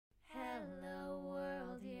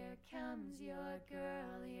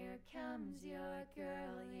girl, here comes your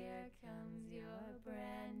girl, here comes your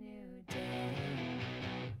brand new day.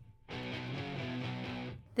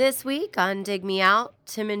 This week on Dig Me Out,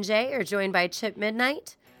 Tim and Jay are joined by Chip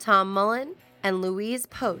Midnight, Tom Mullen, and Louise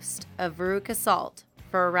Post of Veruca Salt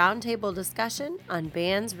for a roundtable discussion on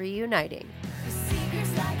bands reuniting. The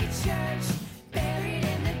secret's like a church, buried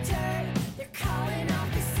in the dirt. They're calling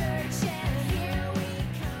off the search, and here we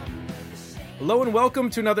come with the shame. Hello and welcome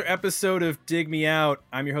to another episode of Dig Me Out.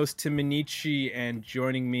 I'm your host, Tim Minichi, and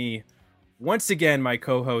joining me once again, my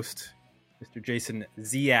co-host, Mr. Jason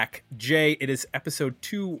Ziak. Jay, it is episode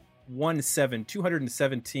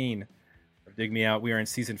 217 of Dig Me Out. We are in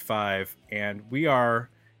season 5, and we are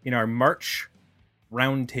in our March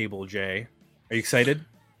roundtable. Jay, are you excited?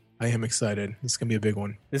 I am excited. This is gonna be a big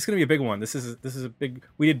one. This is gonna be a big one. This is a big.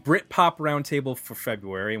 We did Britpop roundtable for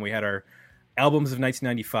February, and we had our albums of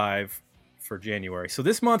 1995 for January. So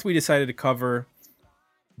this month we decided to cover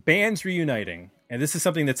bands reuniting, and this is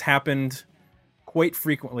something that's happened quite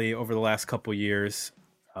frequently over the last couple years.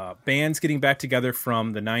 Bands getting back together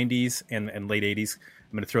from the 90s and late 80s.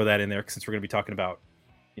 I'm going to throw that in there since we're going to be talking about,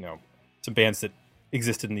 some bands that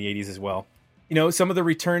existed in the 80s as well. Some of the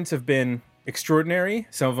returns have been extraordinary.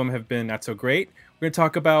 Some of them have been not so great. We're going to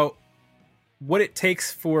talk about what it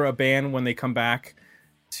takes for a band when they come back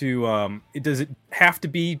to, does it have to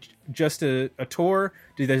be just a tour?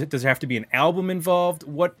 Does it have to be an album involved?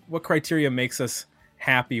 What criteria makes us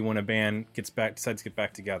happy when a band decides to get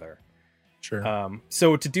back together? Sure.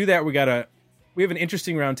 So to do that, we have an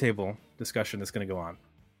interesting roundtable discussion that's going to go on.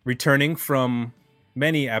 Returning from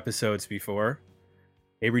many episodes before,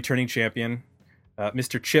 a returning champion,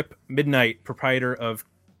 Mr. Chip Midnight, proprietor of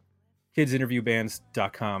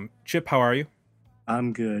kidsinterviewbands.com. Chip, how are you?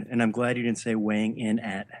 I'm good, and I'm glad you didn't say weighing in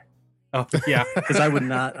at. Oh, yeah. Because I would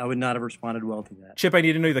not have responded well to that. Chip, I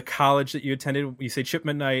need to know the college that you attended. You say Chip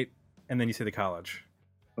Midnight, and then you say the college.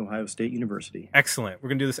 Ohio State University. Excellent. We're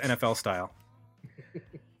going to do this NFL style.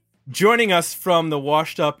 Joining us from the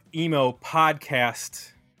Washed Up Emo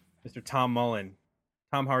podcast, Mr. Tom Mullen.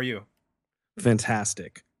 Tom, how are you?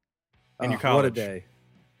 Fantastic. And your college? What a day.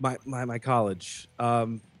 My college.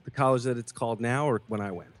 The college that it's called now, or when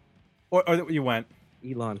I went? Or you went?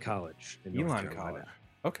 Elon College in North Elon Carolina. College.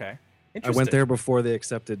 Okay. I went there before they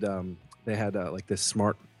accepted, they had like this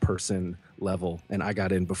smart person level, and I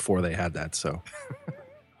got in before they had that, so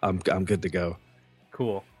I'm good to go.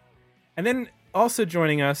 Cool. And then also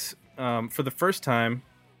joining us for the first time,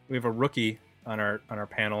 we have a rookie on our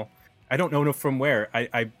panel. I don't know from where.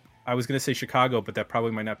 I was going to say Chicago, but that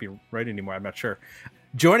probably might not be right anymore. I'm not sure.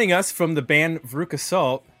 Joining us from the band Veruca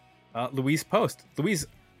Salt, Louise Post. Louise,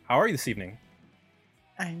 how are you this evening?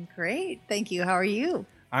 I'm great. Thank you. How are you?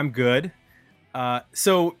 I'm good.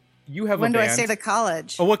 So you have when a band. When do I say the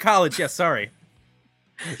college? Oh, what college? Yes, sorry.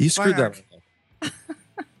 You screwed Barnard. that.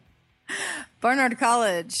 Barnard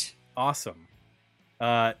College. Awesome.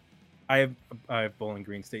 I have Bowling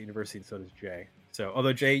Green State University, and so does Jay. So,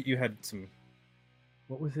 although Jay, you had some.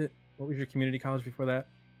 What was it? What was your community college before that?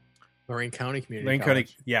 Lorain County Community Lorain College.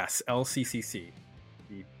 County, yes, LCCC.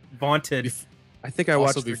 The vaunted. I think I Also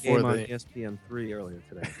watched the before game on they- ESPN3 earlier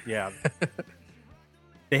today. Yeah.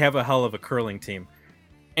 They have a hell of a curling team.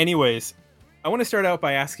 Anyways, I want to start out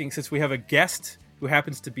by asking, since we have a guest who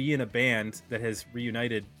happens to be in a band that has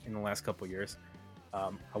reunited in the last couple of years, I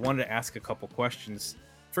wanted to ask a couple questions.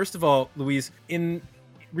 First of all, Louise, in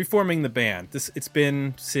reforming the band, it's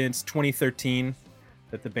been since 2013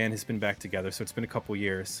 that the band has been back together, so it's been a couple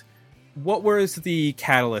years. What was the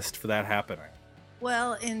catalyst for that happening?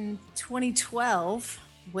 Well, in 2012,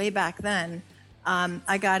 way back then,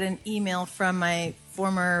 I got an email from my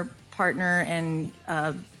former partner and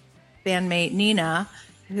bandmate Nina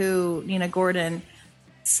Gordon,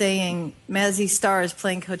 saying, Mazzy Star is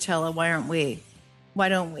playing Coachella. Why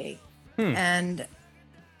don't we? And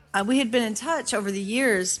we had been in touch over the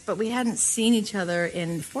years, but we hadn't seen each other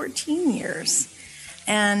in 14 years.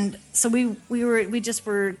 And so we just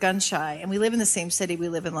were gun shy, and we live in the same city. We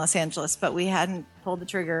live in Los Angeles, but we hadn't pulled the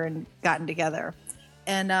trigger and gotten together.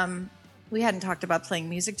 And we hadn't talked about playing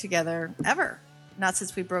music together ever, not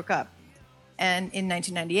since we broke up. And in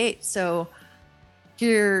 1998, so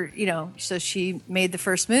she made the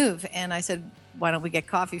first move, and I said, why don't we get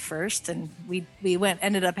coffee first? And we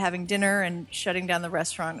ended up having dinner and shutting down the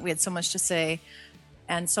restaurant. We had so much to say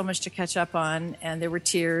and so much to catch up on, and there were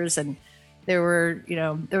tears, and there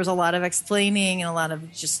was a lot of explaining and a lot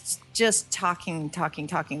of just talking.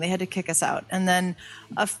 They had to kick us out. And then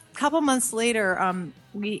a couple months later,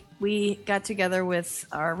 we got together with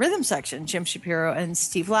our rhythm section, Jim Shapiro and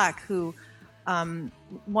Steve Lack, who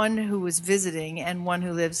one who was visiting and one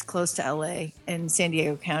who lives close to LA in San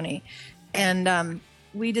Diego County. And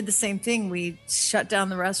we did the same thing. We shut down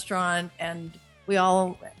the restaurant, and we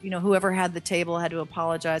all, whoever had the table had to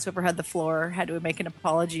apologize. Whoever had the floor had to make an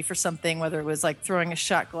apology for something, whether it was like throwing a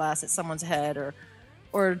shot glass at someone's head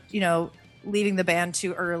or leaving the band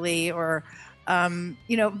too early, or a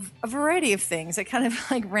variety of things. It kind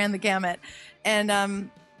of like ran the gamut.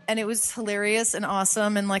 And it was hilarious and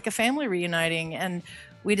awesome and like a family reuniting. And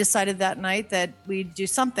we decided that night that we'd do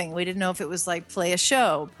something. We didn't know if it was like play a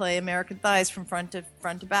show, play American Thighs from front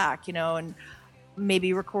to back, and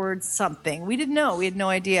maybe record something. We didn't know. We had no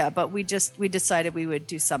idea, but we decided we would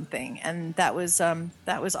do something. And that was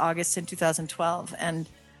August in 2012. And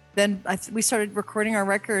then we started recording our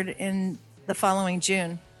record in the following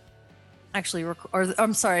June. Actually,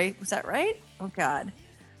 I'm sorry, was that right? Oh God.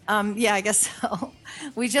 Yeah, I guess so.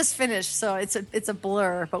 We just finished, so it's a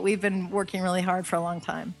blur, but we've been working really hard for a long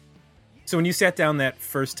time. So when you sat down that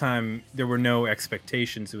first time, there were no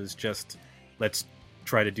expectations. It was just, let's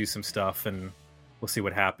try to do some stuff and we'll see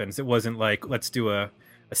what happens. It wasn't like, let's do a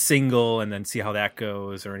single and then see how that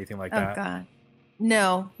goes or anything like that. Oh God.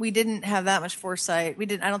 No, we didn't have that much foresight. I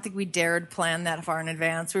don't think we dared plan that far in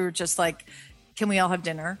advance. We were just like, can we all have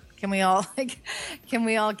dinner? Can we all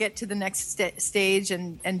get to the next stage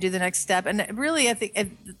and do the next step? And really, I think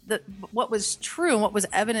what was true and what was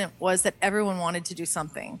evident was that everyone wanted to do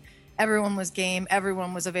something. Everyone was game.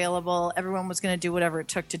 Everyone was available. Everyone was going to do whatever it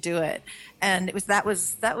took to do it. And that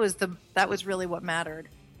was really what mattered.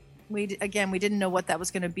 We didn't know what that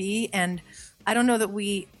was going to be, and I don't know that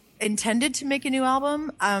we intended to make a new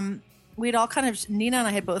album. We'd all Nina and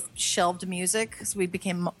I had both shelved music because we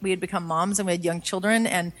had become moms and we had young children,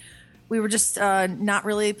 and we were just not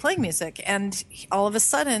really playing music. And all of a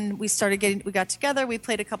sudden we got together, we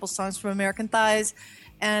played a couple songs from American Thighs,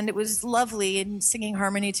 and it was lovely. And singing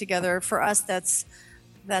harmony together, for us, that's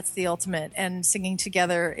the ultimate. And singing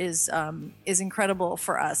together is incredible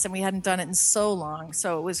for us. And we hadn't done it in so long,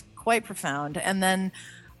 so it was quite profound. And then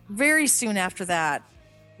very soon after that,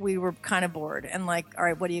 we were kind of bored and like, all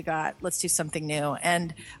right, what do you got? Let's do something new.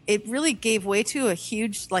 And it really gave way to a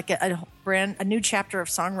huge, like a new chapter of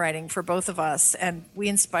songwriting for both of us. And we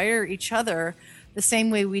inspire each other the same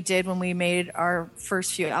way we did when we made our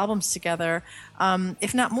first few albums together,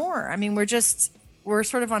 if not more. I mean, we're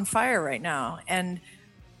sort of on fire right now. And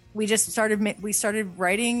we started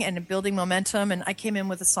writing and building momentum. And I came in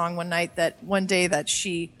with a song one day that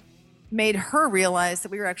she made her realize that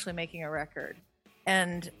we were actually making a record.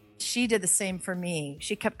 And she did the same for me.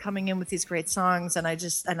 She kept coming in with these great songs, and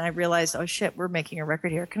I realized, oh shit, we're making a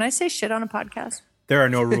record here. Can I say shit on a podcast? There are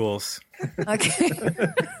no rules. Okay.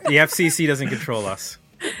 The FCC doesn't control us.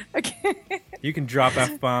 Okay. You can drop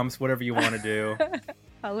F-bombs, whatever you want to do.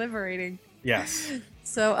 How liberating. Yes.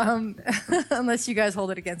 So, unless you guys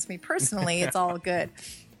hold it against me personally, it's all good.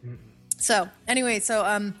 So anyway, so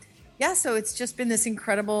it's just been this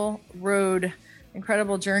incredible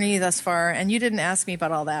journey thus far. And you didn't ask me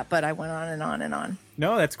about all that, but I went on and on and on.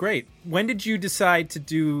 No, that's great. When did you decide to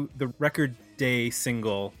do the Record Day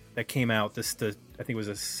single that came out? I think it was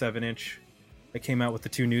a 7-inch that came out with the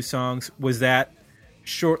 2 new songs. Was that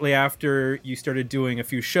shortly after you started doing a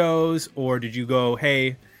few shows, or did you go,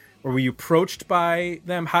 hey, or were you approached by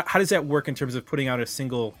them? How does that work in terms of putting out a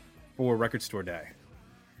single for Record Store Day?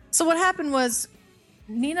 So what happened was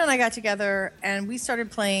Nina and I got together and we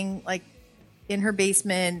started playing like in her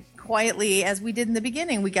basement quietly, as we did in the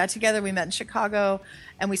beginning. We got together, we met in Chicago,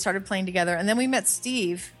 and we started playing together. And then we met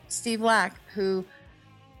Steve Lack, who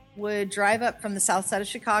would drive up from the south side of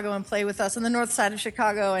Chicago and play with us on the north side of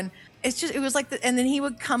Chicago. And it was like, and then he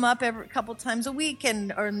would come up every couple times a week,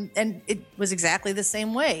 and it was exactly the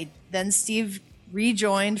same way. Then Steve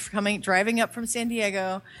rejoined, driving up from San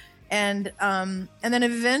Diego. And then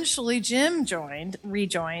eventually Jim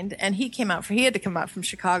rejoined, and he had to come out from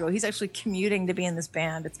Chicago. He's actually commuting to be in this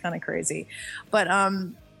band. It's kind of crazy, but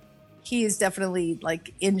he is definitely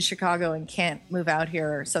like in Chicago and can't move out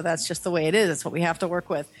here. So that's just the way it is. That's what we have to work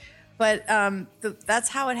with. But that's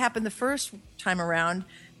how it happened the first time around.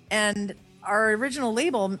 And our original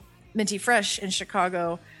label, Minty Fresh in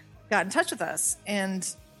Chicago, got in touch with us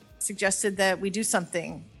and suggested that we do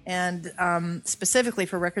something, and specifically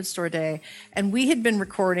for Record Store Day. And we had been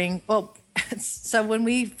recording, so when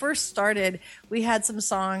we first started, we had some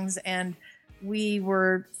songs, and we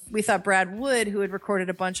thought Brad Wood, who had recorded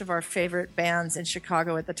a bunch of our favorite bands in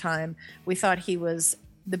Chicago at the time, we thought he was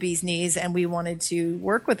the bee's knees, and we wanted to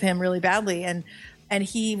work with him really badly. And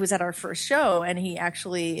he was at our first show, and he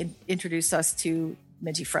actually introduced us to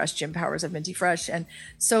Minty Fresh, Jim Powers of Minty Fresh. And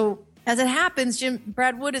so as it happens,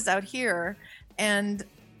 Brad Wood is out here, and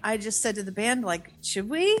I just said to the band, like, should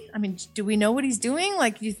we? I mean, do we know what he's doing?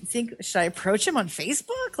 Like, you think, should I approach him on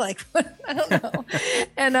Facebook? Like, I don't know.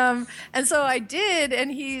 And so I did,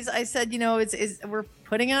 and I said, we're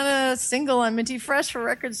putting on a single on Minty Fresh for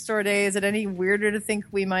Record Store Day. Is it any weirder to think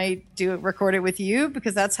we might record it with you?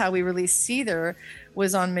 Because that's how we released Seether,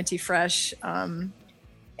 was on Minty Fresh. And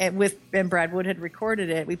Brad Wood had recorded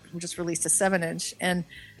it. We just released a 7-inch, and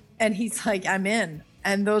he's like, I'm in.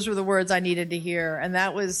 And those were the words I needed to hear. And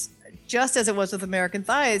that was just as it was with American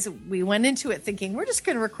Thighs. We went into it thinking we're just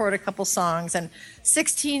going to record a couple songs. And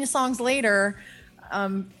 16 songs later,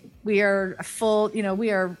 we are we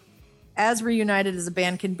are as reunited as a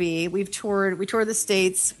band can be. We toured the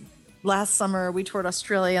States last summer. We toured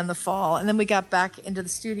Australia in the fall. And then we got back into the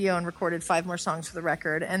studio and recorded 5 more songs for the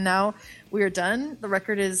record. And now we are done. The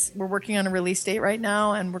record we're working on a release date right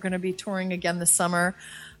now. And we're going to be touring again this summer.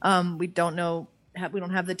 We don't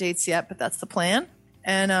have the dates yet, but that's the plan.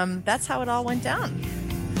 And that's how it all went down.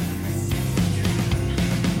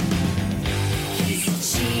 He's a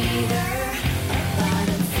cheater, a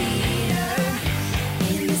bottom feeder.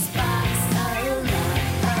 In this box, a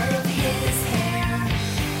lot of his hair.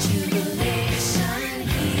 Jubilation,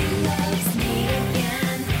 he loves me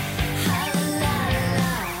again. Ha la la,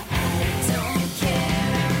 I don't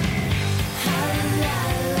care. Ha la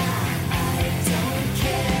la, I don't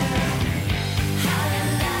care. Ha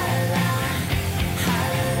la la, ha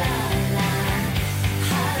la la,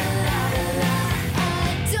 ha la la,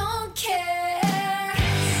 I don't care.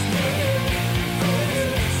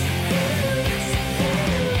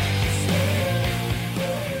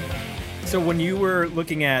 So when you were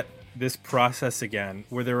looking at this process again,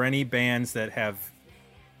 were there any bands that have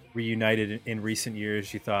reunited in recent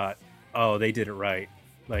years you thought, oh, they did it right?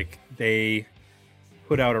 Like, they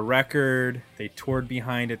put out a record, they toured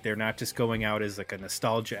behind it, they're not just going out as like a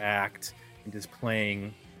nostalgia act and just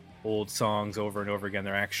playing old songs over and over again.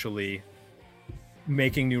 They're actually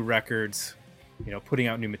making new records, putting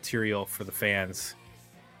out new material for the fans.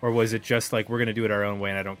 Or was it just like, we're going to do it our own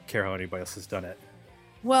way and I don't care how anybody else has done it?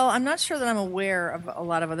 Well, I'm not sure that I'm aware of a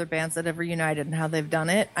lot of other bands that have reunited and how they've done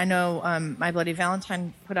it. I know My Bloody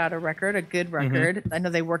Valentine put out a record, a good record. Mm-hmm. I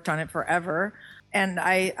know they worked on it forever. And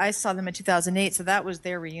I saw them in 2008, so that was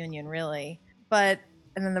their reunion, really. And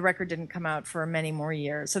then the record didn't come out for many more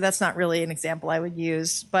years. So that's not really an example I would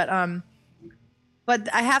use. But I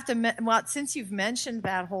have to, since you've mentioned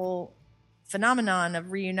that whole phenomenon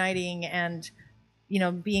of reuniting and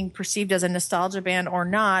being perceived as a nostalgia band or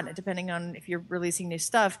not, depending on if you're releasing new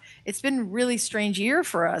stuff, it's been a really strange year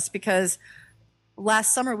for us because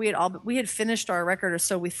last summer we had finished our record, or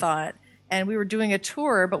so we thought, and we were doing a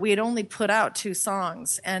tour, but we had only put out 2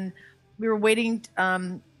 songs, and we were waiting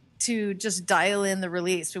to just dial in the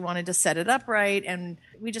release. We wanted to set it up right, and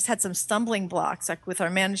we just had some stumbling blocks, like with our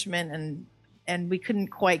management, and we couldn't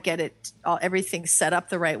quite get everything set up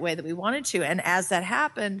the right way that we wanted to. And as that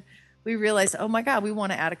happened, we realized, oh my God, we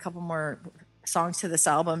want to add a couple more songs to this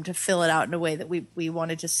album to fill it out in a way that we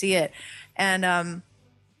wanted to see it. And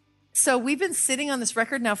so we've been sitting on this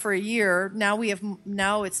record now for a year. Now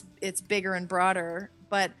it's bigger and broader,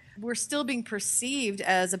 but we're still being perceived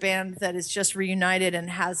as a band that is just reunited and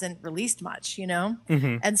hasn't released much,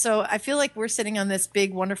 Mm-hmm. And so I feel like we're sitting on this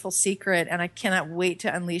big, wonderful secret, and I cannot wait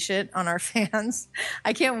to unleash it on our fans.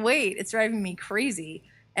 I can't wait. It's driving me crazy.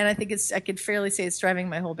 And I think I could fairly say it's driving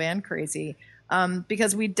my whole band crazy,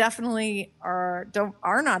 because we definitely are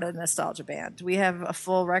not a nostalgia band. We have a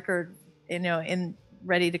full record,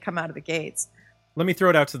 ready to come out of the gates. Let me throw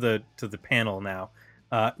it out to the panel now.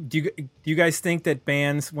 Do you guys think that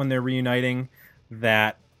bands, when they're reuniting,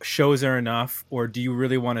 that shows are enough, or do you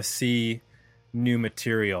really want to see new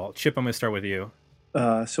material? Chip, I'm going to start with you.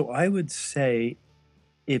 So I would say,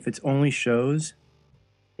 if it's only shows,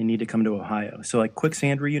 they need to come to Ohio. So like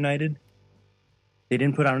Quicksand reunited, they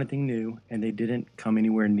didn't put out anything new, and they didn't come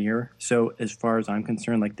anywhere near. So as far as I'm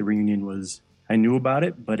concerned, like, the reunion I knew about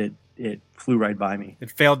it, but it flew right by me. It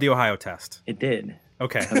failed the Ohio test. It did.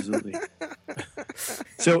 Okay. Absolutely.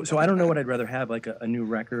 So I don't know what I'd rather have, like a new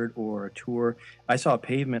record or a tour. I saw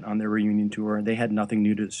Pavement on their reunion tour. They had nothing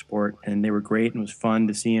new to the sport, and they were great, and it was fun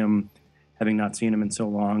to see them, having not seen them in so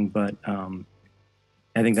long. But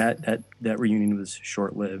I think that reunion was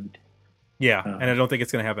short-lived. Yeah, and I don't think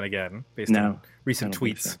it's going to happen again based on recent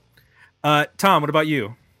tweets. So. Tom, what about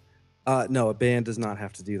you? No, a band does not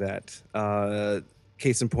have to do that.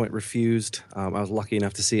 Case in point, Refused. I was lucky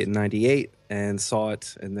enough to see it in '98 and saw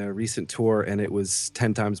it in their recent tour, and it was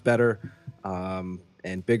 10 times better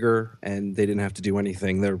and bigger, and they didn't have to do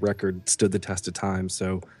anything. Their record stood the test of time.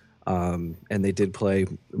 So And they did play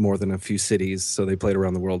more than a few cities, so they played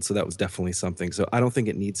around the world. So that was definitely something. So I don't think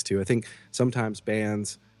it needs to. I think sometimes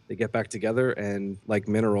bands, they get back together and like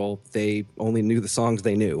Mineral, they only knew the songs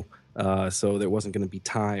they knew. So there wasn't going to be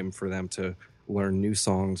time for them to learn new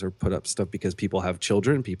songs or put up stuff because people have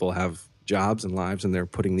children, people have jobs and lives, and they're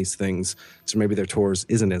putting these things. So maybe their tours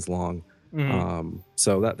isn't as long.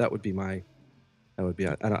 So that would be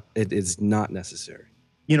it is not necessary.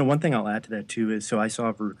 You know, one thing I'll add to that too is, so I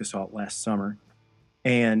saw Veruca Salt last summer,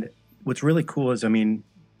 and what's really cool is, I mean,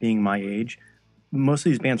 being my age, most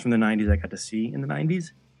of these bands from the 90s I got to see in the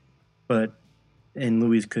 90s, but, and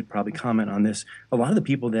Louise could probably comment on this, a lot of the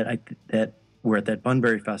people that were at that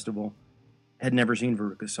Bunbury Festival had never seen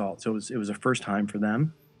Veruca Salt, so it was a first time for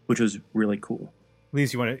them, which was really cool.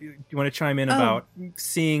 Lise, you want to chime in about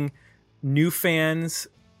seeing new fans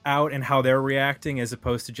out and how they're reacting, as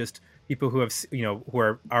opposed to just people who have, who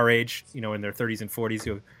are our age, in their 30s and 40s,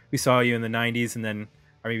 who saw you in the 90s and then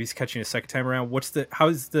are maybe catching a second time around.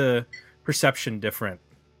 How's the perception different?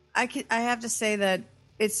 I have to say that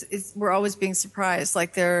we're always being surprised.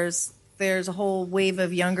 Like there's a whole wave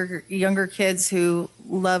of younger kids who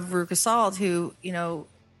love Veruca Salt, who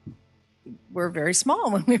were very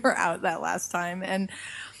small when we were out that last time, and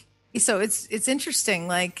so it's interesting.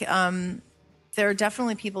 Like there are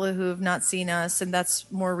definitely people who have not seen us, and that's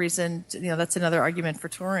more reason. That's another argument for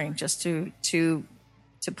touring, just to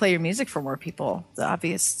play your music for more people. The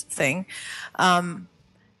obvious thing,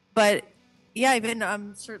 but. Yeah,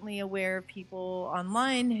 I'm certainly aware of people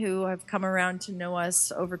online who have come around to know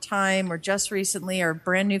us over time or just recently are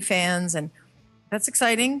brand new fans. And that's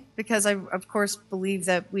exciting because I, of course, believe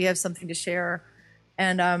that we have something to share.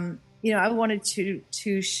 And, I wanted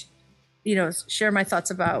to share my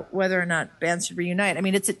thoughts about whether or not bands should reunite. I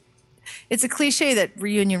mean, it's a cliche that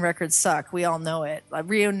reunion records suck. We all know it. Like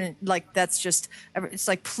reunion, it's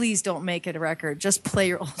like, please don't make it a record. Just play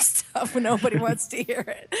your old stuff when nobody wants to hear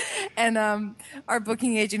it. And our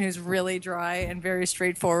booking agent, who's really dry and very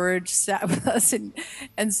straightforward, sat with us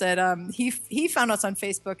and said he found us on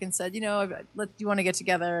Facebook and said, do you want to get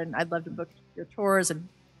together? And I'd love to book your tours. And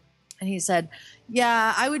he said,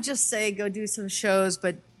 yeah, I would just say go do some shows,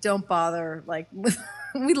 but don't bother. Like,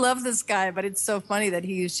 we love this guy, but it's so funny that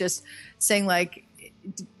he's just saying, like,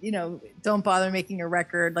 don't bother making a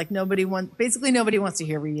record. Like, nobody wants to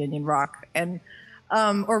hear reunion rock and,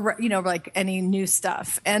 like any new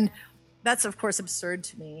stuff. And that's, of course, absurd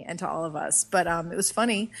to me and to all of us. But it was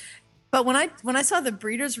funny. But when I saw the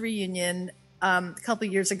Breeders reunion a couple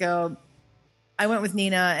of years ago, I went with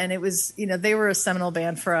Nina, and it was, they were a seminal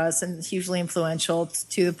band for us and hugely influential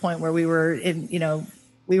to the point where we were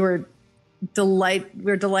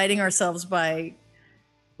delighting ourselves by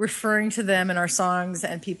referring to them in our songs,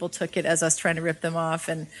 and people took it as us trying to rip them off.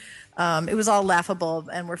 And it was all laughable,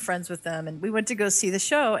 and we're friends with them. And we went to go see the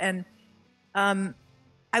show, and I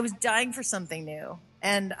was dying for something new.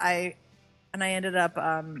 And I ended up,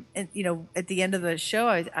 at the end of the show,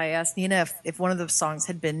 I asked Nina if one of the songs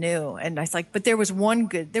had been new. And I was like, but there was one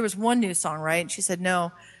new song, right? And she said,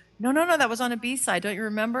 no, that was on a B-side. Don't you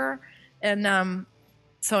remember? And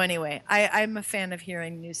so anyway, I'm a fan of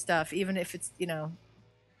hearing new stuff, even if it's,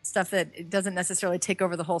 stuff that it doesn't necessarily take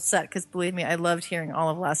over the whole set. Because believe me, I loved hearing all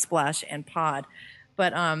of Last Splash and Pod.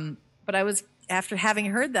 But I was, after having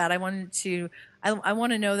heard that, I want to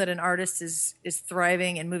know that an artist is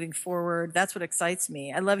thriving and moving forward. That's what excites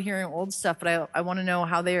me. I love hearing old stuff, but I want to know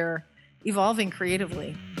how they're evolving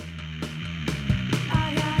creatively.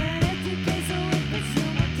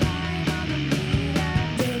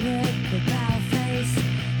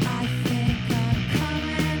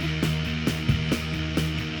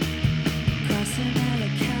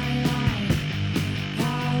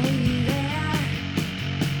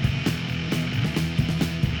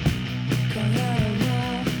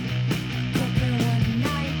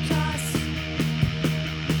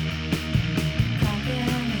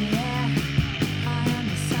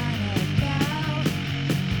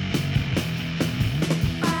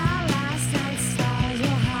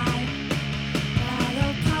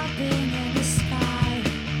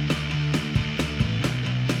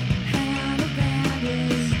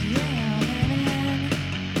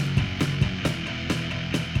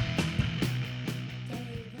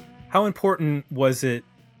 How important was it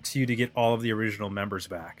to you to get all of the original members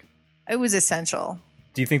back? It was essential.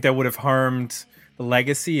 Do you think that would have harmed the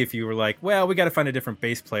legacy if you were like, well, we got to find a different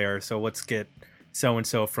bass player, so let's get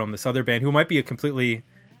so-and-so from this other band who might be a completely,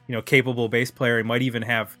 capable bass player and might even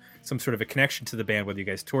have some sort of a connection to the band, whether you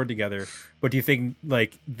guys toured together. But do you think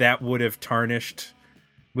like that would have tarnished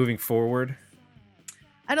moving forward?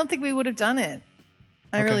 I don't think we would have done it.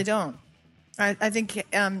 I really don't. I think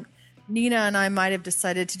Nina and I might have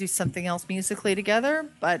decided to do something else musically together,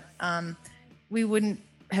 but we wouldn't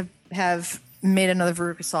have made another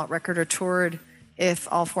Veruca Salt record or toured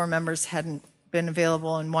if all four members hadn't been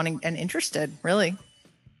available and wanting and interested. Really,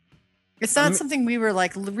 it's not something we were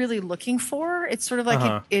like really looking for. It's sort of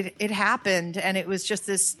like it happened, and it was just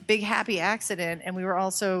this big happy accident, and we were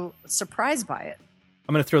also surprised by it.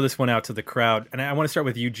 I'm going to throw this one out to the crowd, and I want to start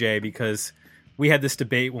with you, Jay, because we had this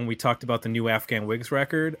debate when we talked about the new Afghan Wigs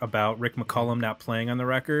record about Rick McCullum not playing on the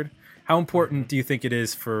record. How important do you think it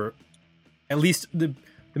is for at least the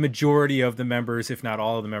majority of the members, if not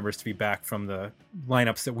all of the members, to be back from the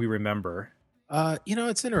lineups that we remember?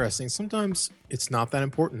 It's interesting. Sometimes it's not that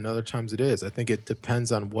important. Other times it is. I think it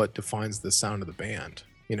depends on what defines the sound of the band.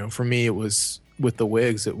 For me, it was with the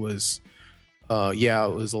Wigs. It was,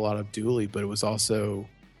 it was a lot of Dooley, but it was also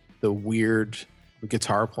the weird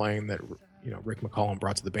guitar playing that Rick McCullum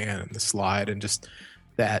brought to the band, and the slide, and just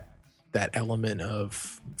that element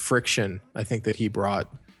of friction. I think that he brought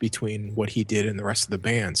between what he did and the rest of the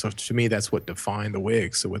band. So to me, that's what defined the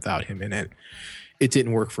Wigs. So without him in it, it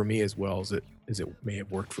didn't work for me as well as it may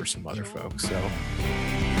have worked for some other folks. So.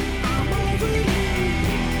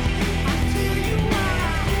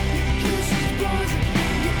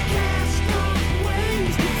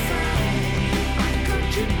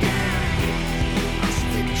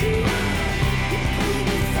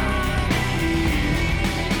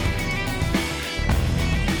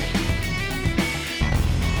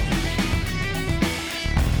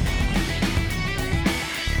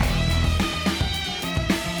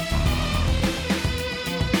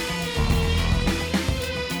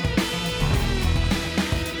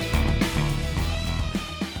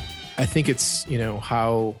 I think it's,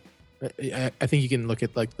 how I think you can look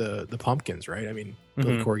at like the Pumpkins, right? I mean,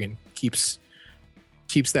 Billy Corgan keeps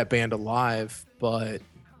that band alive, but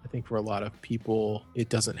I think for a lot of people, it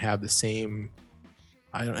doesn't have the same,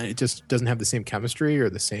 it just doesn't have the same chemistry or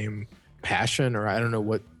the same passion, or I don't know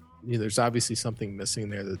what, there's obviously something missing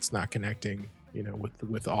there that's not connecting,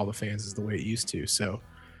 with all the fans is the way it used to. So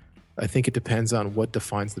I think it depends on what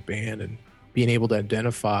defines the band, and being able to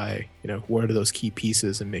identify, what are those key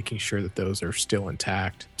pieces, and making sure that those are still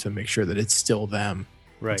intact to make sure that it's still them.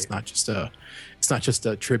 Right. It's not just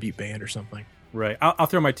a tribute band or something. Right. I'll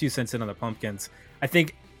throw my 2 cents in on the Pumpkins. I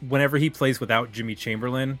think whenever he plays without Jimmy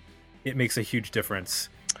Chamberlin, it makes a huge difference.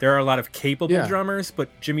 There are a lot of capable drummers, but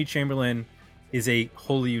Jimmy Chamberlin is a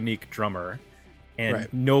wholly unique drummer, and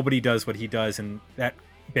nobody does what he does, and that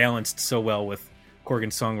balanced so well with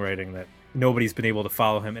Corgan's songwriting that nobody's been able to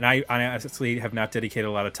follow him. And I honestly have not dedicated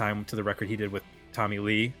a lot of time to the record he did with Tommy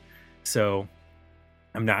Lee, so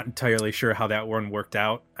I'm not entirely sure how that one worked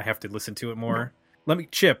out. I have to listen to it more.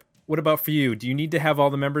 Chip, what about for you? Do you need to have all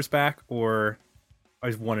the members back, or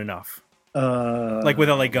is one enough? Like with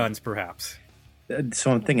LA Guns, perhaps.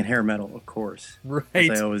 So I'm thinking hair metal, of course, right?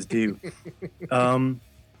 As I always do.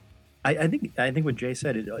 I think what Jay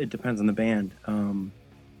said, it depends on the band.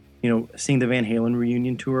 Seeing the Van Halen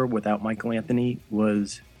reunion tour without Michael Anthony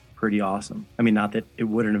was pretty awesome. I mean, not that it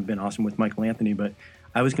wouldn't have been awesome with Michael Anthony, but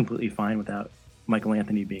I was completely fine without Michael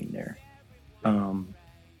Anthony being there. And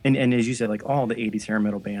as you said, like all the 80s hair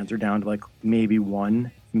metal bands are down to like maybe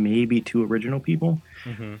one, maybe two original people.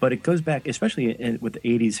 Mm-hmm. But it goes back, especially with the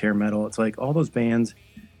 80s hair metal, it's like all those bands,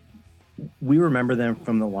 we remember them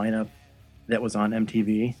from the lineup that was on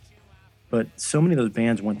MTV. But so many of those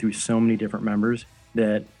bands went through so many different members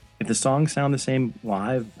that if the songs sound the same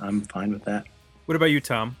live, I'm fine with that. What about you,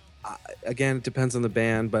 Tom? Again, it depends on the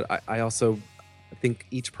band, but I think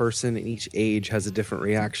each person in each age has a different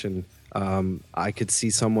reaction. I could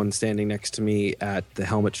see someone standing next to me at the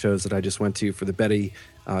Helmet shows that I just went to for the Betty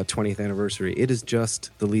 20th anniversary. It is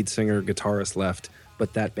just the lead singer, guitarist left,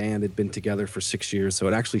 but that band had been together for 6 years, so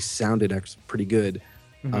it actually sounded pretty good.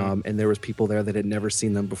 Mm-hmm. And there was people there that had never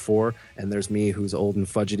seen them before, and there's me who's old and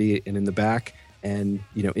fudgety and in the back, and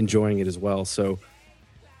enjoying it as well. So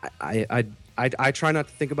I try not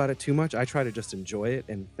to think about it too much. I try to just enjoy it,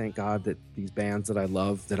 and thank God that these bands that I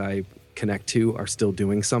love, that I connect to, are still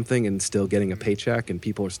doing something and still getting a paycheck, and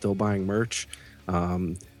people are still buying merch.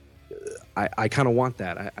 I kind of want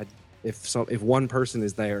that. If one person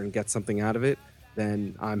is there and gets something out of it,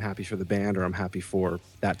 then I'm happy for the band, or I'm happy for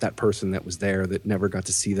that person that was there that never got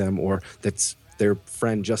to see them, or that's their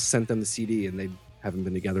friend just sent them the CD and they haven't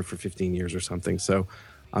been together for 15 years or something. So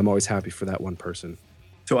I'm always happy for that one person.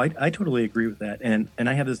 So I totally agree with that. And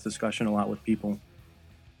I have this discussion a lot with people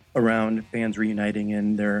around bands reuniting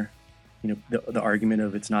and their, the argument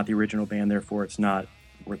of it's not the original band, therefore it's not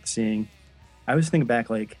worth seeing. I was thinking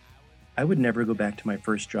back, like, I would never go back to my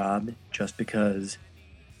first job just because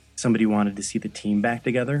somebody wanted to see the team back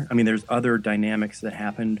together. I mean, there's other dynamics that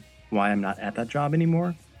happened why I'm not at that job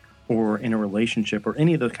anymore, or in a relationship, or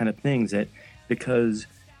any of those kind of things that because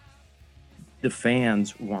the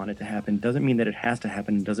fans want it to happen doesn't mean that it has to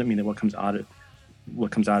happen. Doesn't mean that what comes out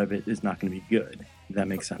of it is not going to be good. If that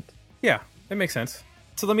makes sense. Yeah, that makes sense.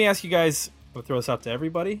 So let me ask you guys, I'll throw this out to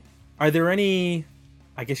everybody. Are there any,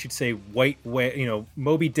 I guess you'd say,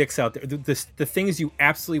 Moby Dicks out there, the things you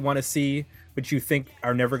absolutely want to see, but you think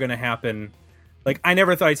are never going to happen? Like, I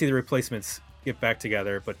never thought I'd see the Replacements get back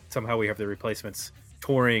together, but somehow we have the Replacements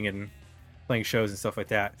touring and playing shows and stuff like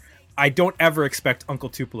that. I don't ever expect Uncle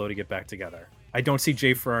Tupelo to get back together. I don't see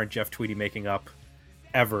Jay Farrar and Jeff Tweedy making up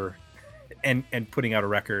ever and putting out a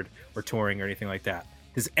record or touring or anything like that.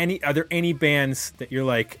 Are there any bands that you're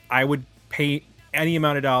like, I would pay any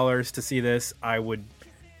amount of dollars to see this? I would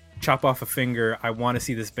chop off a finger. I want to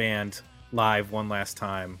see this band live one last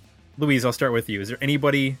time. Louise, I'll start with you. Is there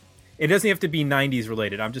anybody? It doesn't have to be 90s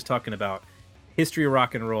related. I'm just talking about history of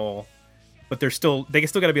rock and roll, but they still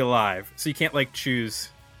got to be alive. So you can't like choose,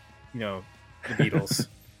 the Beatles,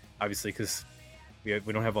 obviously, because we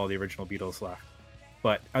don't have all the original Beatles left.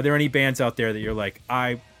 But are there any bands out there that you're like,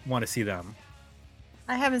 I want to see them?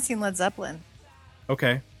 I haven't seen Led Zeppelin.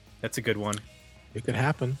 Okay, that's a good one. It could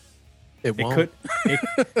happen. It won't.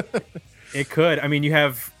 Could. It could. I mean, you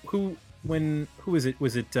have who was it?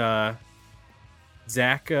 Was it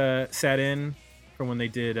Zach sat in from when they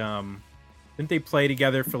did? Didn't they play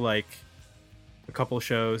together for like a couple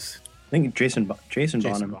shows? I think Jason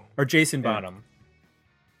Bonham. Or Jason Bonham.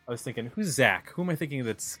 I was thinking, who's Zach? Who am I thinking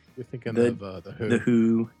that's... You're thinking of the Who. The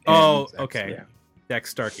Who. Oh, Zach, okay. yeah. Zach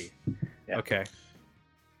Starkey. Yeah. Okay.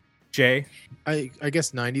 Jay? I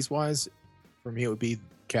guess 90s wise, for me it would be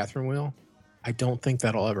Catherine Wheel. I don't think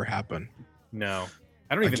that'll ever happen. No.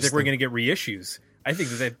 I don't even think we're going to get reissues. I think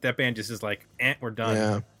that band just is like, we're done.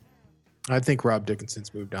 Yeah. I think Rob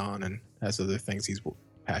Dickinson's moved on and has other things he's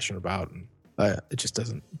passionate about. And it just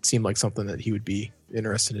doesn't seem like something that he would be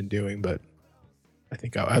interested in doing. But I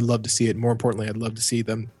think I'd love to see it. More importantly, I'd love to see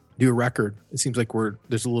them do a record. It seems like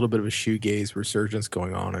there's a little bit of a shoegaze resurgence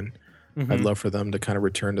going on. And I'd love for them to kind of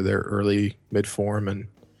return to their early mid form and,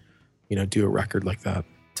 do a record like that.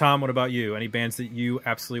 Tom, what about you? Any bands that you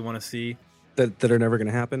absolutely want to see? That are never going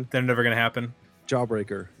to happen? That are never going to happen?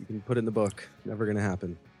 Jawbreaker. You can put it in the book. Never going to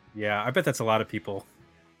happen. Yeah, I bet that's a lot of people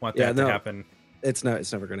want that to happen. It's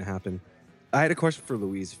never going to happen. I had a question for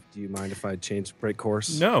Louise. Do you mind if I break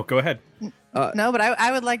course? No, go ahead. No, but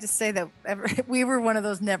I would like to say that we were one of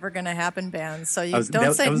those never going to happen bands. So you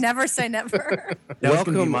never say never. That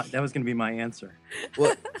was going to be my answer.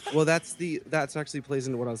 Well, that's actually plays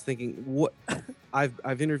into what I was thinking. What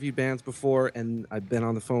I've interviewed bands before, and I've been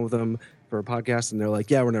on the phone with them for a podcast, and they're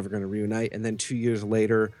like, "Yeah, we're never going to reunite." And then 2 years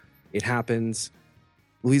later, it happens.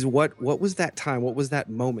 Louise, what was that time? What was that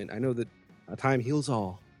moment? I know that time heals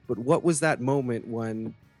all, but what was that moment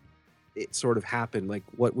when it sort of happened? Like,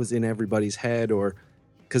 what was in everybody's head? Or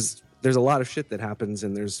because there's a lot of shit that happens,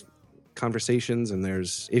 and there's conversations, and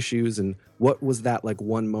there's issues, and what was that like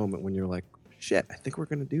one moment when you're like, shit, I think we're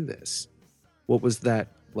gonna do this? What was that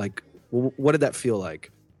like? What did that feel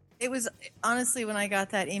like? It was honestly when I got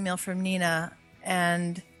that email from Nina,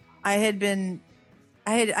 and I had a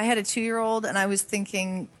 2-year-old, and I was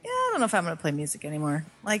thinking, I don't know if I'm going to play music anymore.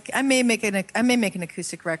 Like, I may make an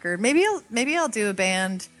acoustic record. Maybe I'll do a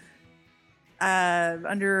band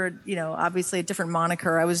under, obviously a different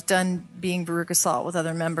moniker. I was done being Baruch Assault with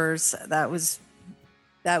other members. That was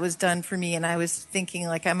done for me, and I was thinking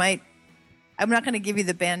like I'm not going to give you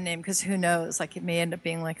the band name because who knows? Like, it may end up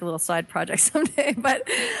being like a little side project someday. But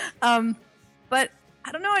I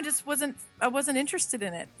don't know. I wasn't interested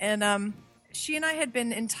in it, and she and I had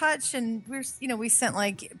been in touch, and we sent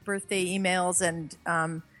like birthday emails,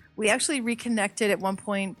 and we actually reconnected at one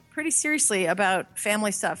point pretty seriously about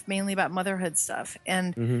family stuff, mainly about motherhood stuff,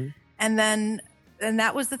 and then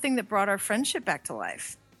that was the thing that brought our friendship back to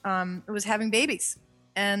life. It was having babies,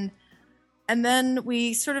 and then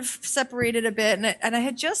we sort of separated a bit, and I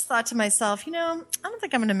had just thought to myself, I don't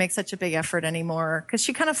think I'm going to make such a big effort anymore because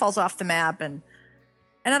she kind of falls off the map, and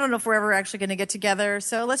I don't know if we're ever actually going to get together.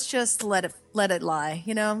 So let's just let it lie,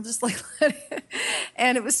 just like let it.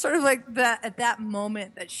 And it was sort of like that at that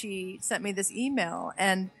moment that she sent me this email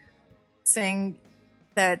and saying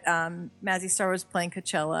that Mazzy Star was playing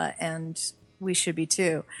Coachella and we should be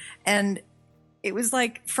too. And it was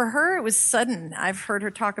like, for her, it was sudden. I've heard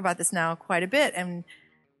her talk about this now quite a bit. And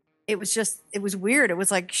it was weird. It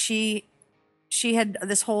was like she had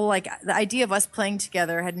this whole, like, the idea of us playing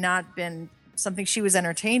together had not been something she was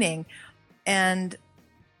entertaining, and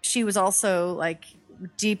she was also like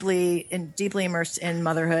deeply immersed in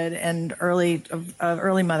motherhood and early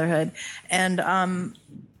motherhood,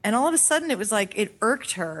 and all of a sudden it was like it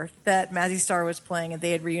irked her that Mazzy Star was playing and they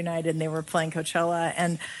had reunited and they were playing Coachella,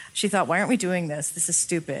 and she thought, why aren't we doing this? This is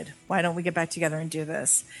stupid. Why don't we get back together and do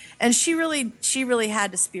this? And she really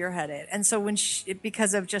had to spearhead it. And so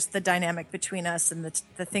because of just the dynamic between us and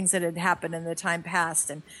the things that had happened in the time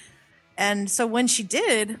past, and so when she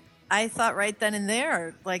did, I thought right then and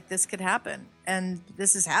there, like, this could happen, and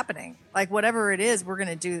this is happening. Like, whatever it is, we're going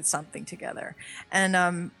to do something together.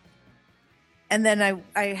 And then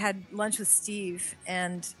I had lunch with Steve,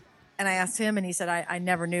 and I asked him, and he said, I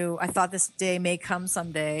never knew. I thought this day may come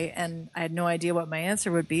someday, and I had no idea what my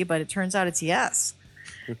answer would be, but it turns out it's yes.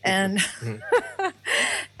 And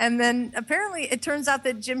and then apparently it turns out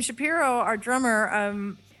that Jim Shapiro, our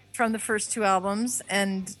drummer from the first two albums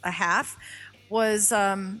and a half, was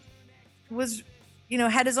had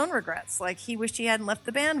his own regrets. Like, he wished he hadn't left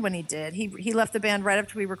the band when he did. He left the band right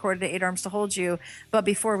after we recorded Eight Arms to Hold You, but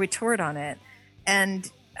before we toured on it. And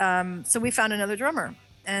so we found another drummer,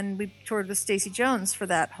 and we toured with Stacey Jones for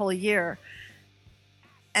that whole year.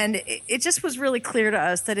 And it just was really clear to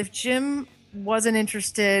us that if Jim wasn't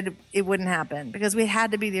interested, it wouldn't happen, because we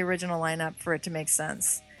had to be the original lineup for it to make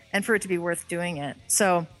sense and for it to be worth doing it.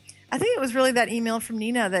 So I think it was really that email from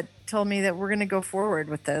Nina that told me that we're going to go forward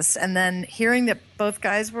with this. And then hearing that both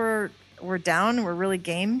guys were down, were really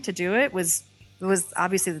game to do it, was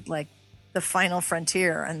obviously like the final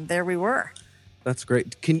frontier. And there we were. That's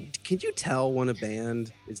great. Can you tell when a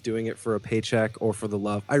band is doing it for a paycheck or for the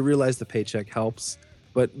love? I realize the paycheck helps,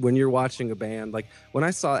 but when you're watching a band, like when I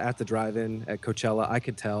saw At the Drive-In at Coachella, I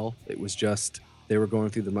could tell it was just they were going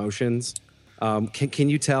through the motions. Can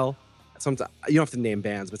you tell? Sometimes you don't have to name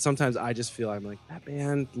bands, but sometimes I just feel I'm like, that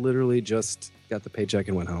band literally just got the paycheck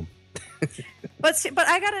and went home. But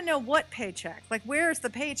I got to know what paycheck. Like, where's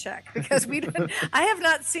the paycheck? Because I have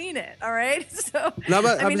not seen it. All right. So no,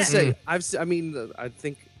 but I'm just saying. I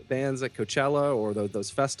think bands at Coachella or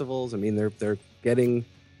those festivals. I mean, they're getting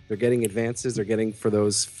advances. They're getting for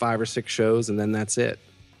those 5 or 6 shows, and then that's it.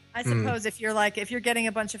 I suppose if you're getting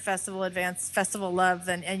a bunch of festival love,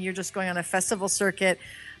 and you're just going on a festival circuit,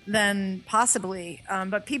 then possibly.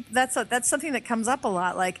 But that's something that comes up a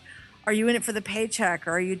lot. Like, are you in it for the paycheck,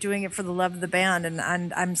 or are you doing it for the love of the band?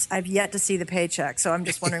 And I've yet to see the paycheck, so I'm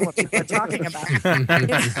just wondering what people are talking about.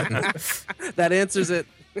 That answers it.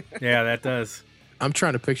 Yeah, that does. I'm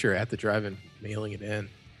trying to picture At the Drive-In mailing it in.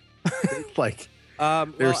 Like,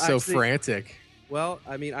 they're so frantic. Well,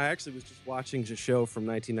 I mean, I actually was just watching a show from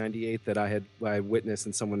 1998 that I witnessed,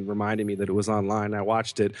 and someone reminded me that it was online. I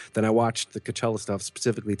watched it. Then I watched the Coachella stuff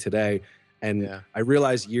specifically today, and I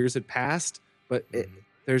realized years had passed, but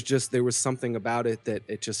there was something about it that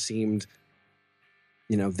it just seemed,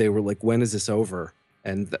 they were like, when is this over?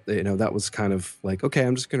 And that was kind of like, okay,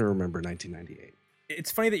 I'm just going to remember 1998.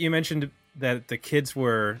 It's funny that you mentioned that the kids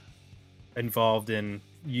were involved in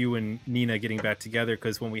you and Nina getting back together,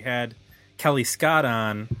 because when we had Kelly Scott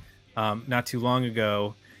on not too long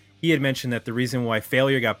ago, he had mentioned that the reason why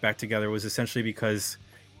Failure got back together was essentially because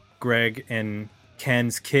Greg and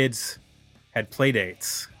Ken's kids had play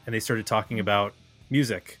dates, and they started talking about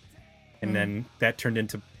music, and then that turned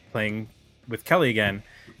into playing with Kelly again.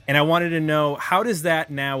 And I wanted to know, how does that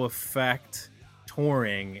now affect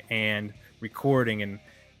touring and recording and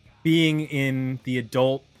being in the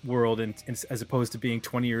adult world, and as opposed to being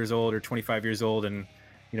 20 years old or 25 years old, and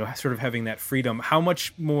sort of having that freedom? How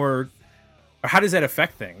much more, or how does that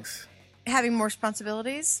affect things? Having more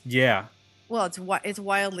responsibilities? Yeah. Well, it's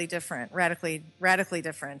wildly different, radically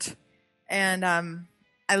different. And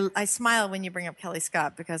I smile when you bring up Kelly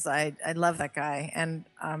Scott, because I love that guy. And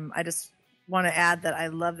I just want to add that I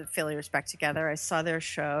love that Failure's back together. I saw their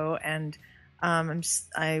show, and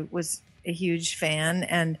I was a huge fan.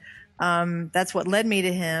 And that's what led me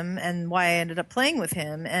to him and why I ended up playing with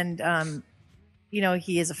him. And,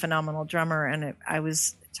 he is a phenomenal drummer, and I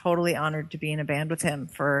was totally honored to be in a band with him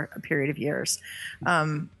for a period of years.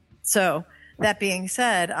 So that being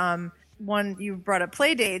said, one, you brought up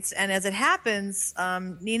play dates, and as it happens,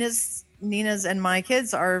 Nina's and my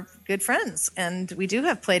kids are good friends, and we do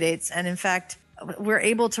have play dates. And in fact, we're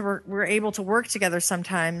able to work together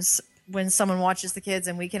sometimes when someone watches the kids,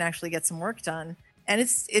 and we can actually get some work done. And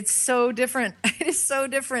it's so different. It is so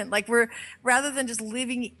different. Like, we're, rather than just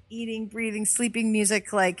living, eating, breathing, sleeping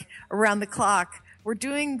music like around the clock, we're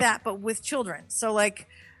doing that, but with children. So like,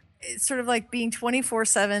 it's sort of like being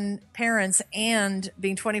 24/7 parents and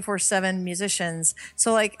being 24/7 musicians.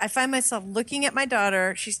 So like, I find myself looking at my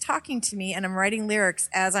daughter, she's talking to me, and I'm writing lyrics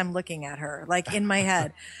as I'm looking at her, like in my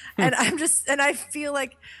head. And I feel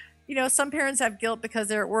like, some parents have guilt because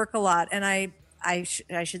they're at work a lot, and I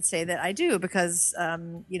should say that I do, because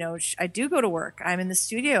I do go to work. I'm in the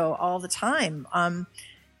studio all the time.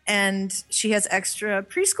 And she has extra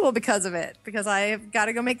preschool because of it, because I've got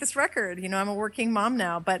to go make this record. I'm a working mom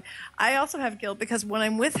now, but I also have guilt because when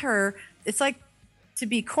I'm with her, it's like, to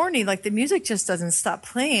be corny, like the music just doesn't stop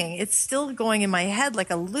playing. It's still going in my head like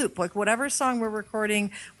a loop. Like whatever song we're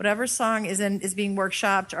recording, whatever song is being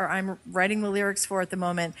workshopped or I'm writing the lyrics for at the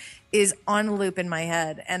moment is on loop in my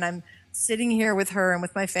head. And I'm sitting here with her and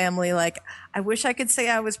with my family. Like, I wish I could say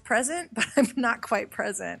I was present, but I'm not quite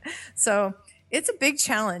present. So it's a big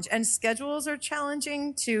challenge, and schedules are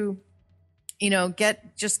challenging to,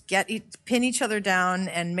 pin each other down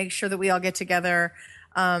and make sure that we all get together.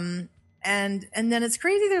 And then it's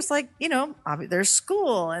crazy. There's there's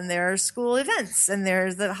school and there are school events, and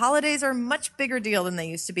the holidays are a much bigger deal than they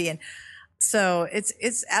used to be. And so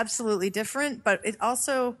it's absolutely different, but it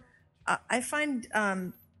also, I find,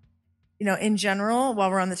 in general,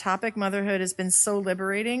 while we're on the topic, motherhood has been so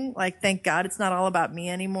liberating. Like, thank God it's not all about me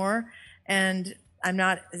anymore. And I'm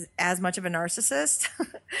not as much of a narcissist.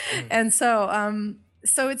 And so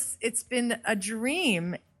it's been a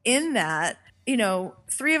dream in that,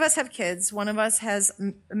 3 of us have kids. One of us has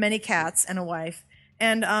many cats and a wife.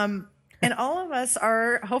 And all of us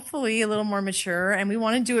are hopefully a little more mature, and we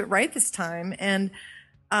want to do it right this time. And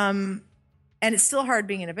it's still hard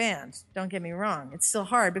being in a band. Don't get me wrong. It's still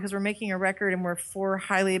hard because we're making a record and we're 4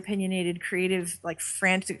 highly opinionated, creative, like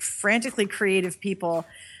frantically creative people.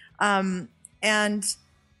 And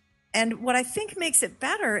what I think makes it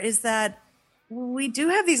better is that we do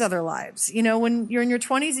have these other lives. When you're in your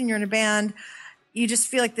 20s and you're in a band, you just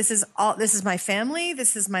feel like this is my family,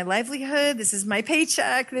 this is my livelihood, this is my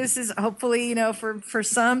paycheck, this is hopefully, for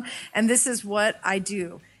some, and this is what I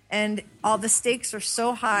do. And all the stakes are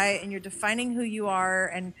so high, and you're defining who you are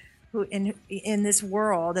and who in this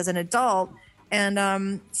world as an adult.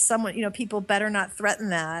 And people better not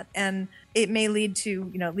threaten that. And it may leads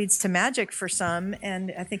to magic for some,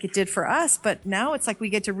 and I think it did for us. But now it's like we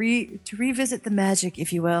get to revisit the magic,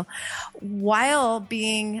 if you will, while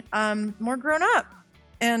being more grown up,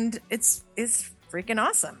 and it's freaking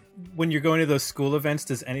awesome. When you're going to those school events,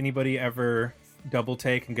 does anybody ever double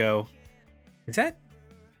take and go,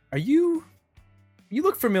 you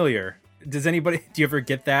look familiar? Do you ever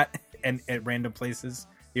get that and at random places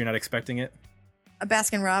you're not expecting it? A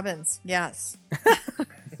Baskin Robbins, yes.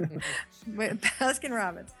 Baskin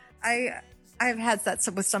Robbins. I've had that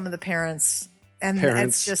with some of the parents, and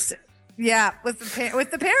it's just with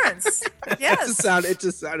the parents. Yes, it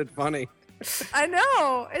just sounded funny. I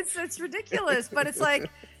know, it's ridiculous, but it's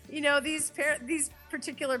like, these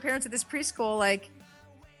particular parents at this preschool, like,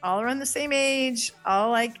 all around the same age,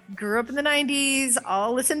 all like grew up in the 90s,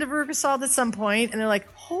 all listened to Veruca Salt at some point, and they're like,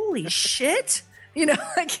 holy shit.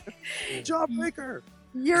 Jawbreaker.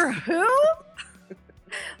 You're who?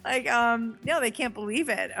 They can't believe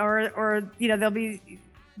it, or they'll be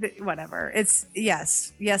whatever. It's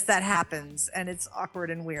yes, that happens, and it's awkward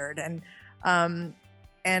and weird, and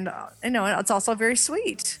it's also very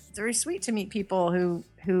sweet. It's very sweet to meet people who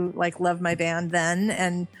like love my band then,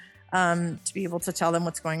 and to be able to tell them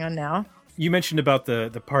what's going on now. You mentioned about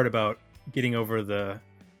the part about getting over the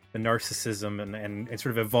narcissism and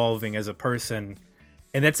sort of evolving as a person.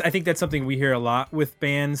 And I think that's something we hear a lot with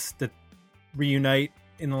bands that reunite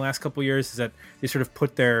in the last couple of years, is that they sort of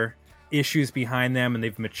put their issues behind them and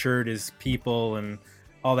they've matured as people, and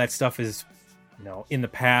all that stuff is, in the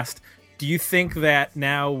past. Do you think that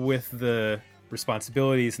now, with the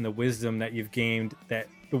responsibilities and the wisdom that you've gained, that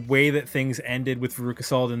the way that things ended with Veruca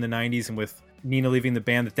Salt in the 90s and with Nina leaving the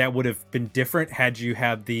band, that would have been different had you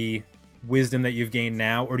had the wisdom that you've gained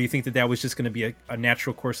now? Or do you think that was just going to be a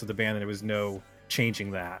natural course of the band and there was no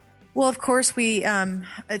changing that? Well, of course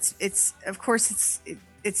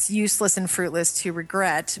it's useless and fruitless to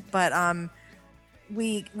regret, but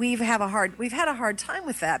we've had a hard time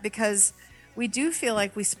with that, because we do feel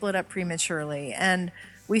like we split up prematurely, and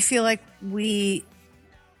we feel like we're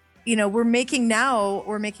making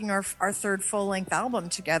our 3rd full-length album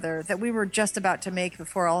together that we were just about to make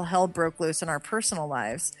before all hell broke loose in our personal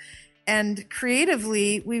lives. And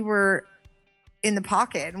creatively, we were in the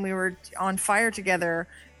pocket, and we were on fire together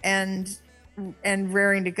and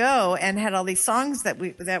raring to go, and had all these songs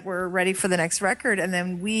that were ready for the next record. And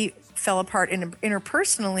then we fell apart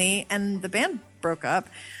interpersonally, and the band broke up.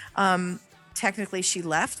 Technically she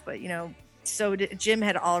left, but so Jim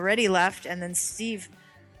had already left, and then Steve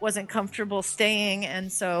wasn't comfortable staying,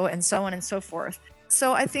 and so on and so forth.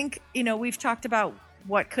 So I think, we've talked about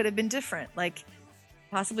what could have been different. Like,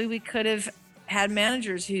 possibly we could have had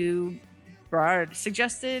managers who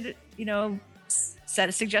suggested,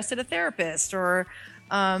 suggested a therapist, or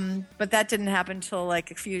but that didn't happen until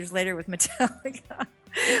like a few years later with Metallica.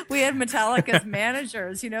 We had Metallica's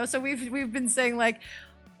managers, so we've been saying like,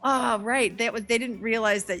 oh right, they didn't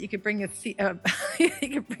realize that you could bring a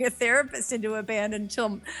therapist into a band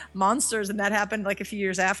until Monsters, and that happened like a few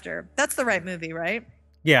years after. That's the right movie, right?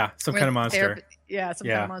 Yeah, some kind of monster.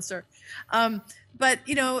 Kind of monster. But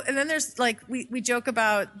and then there's like we joke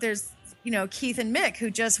about there's Keith and Mick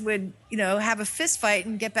who just would have a fist fight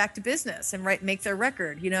and get back to business and make their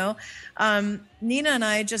record. Nina and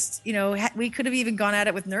I just we could have even gone at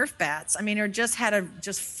it with Nerf bats. I mean, or just had a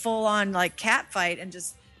full on like cat fight and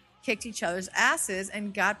just kicked each other's asses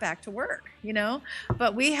and got back to work.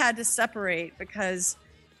 But we had to separate because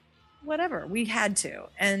whatever, we had to,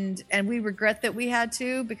 and we regret that we had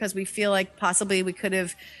to, because we feel like possibly we could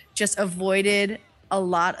have just avoided a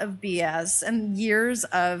lot of BS and years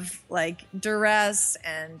of like duress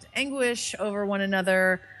and anguish over one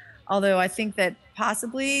another. Although I think that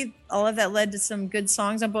possibly all of that led to some good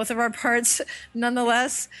songs on both of our parts.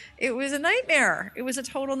 Nonetheless, it was a nightmare. It was a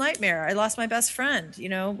total nightmare. I lost my best friend.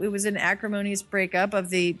 It was an acrimonious breakup of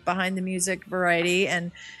the behind the music variety,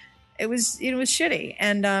 and it was shitty.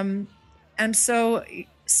 And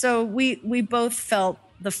so we both felt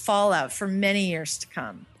the fallout for many years to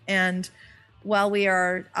come. And while we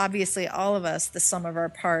are obviously all of us the sum of our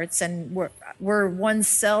parts, and we're one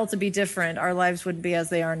cell to be different, our lives wouldn't be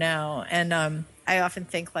as they are now. And I often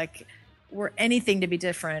think like, were anything to be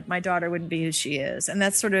different, my daughter wouldn't be who she is. And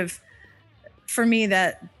that's sort of, for me,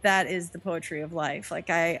 that is the poetry of life.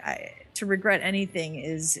 Like I to regret anything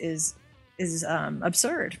is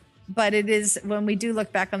absurd. But it is, when we do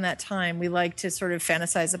look back on that time, we like to sort of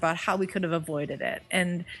fantasize about how we could have avoided it.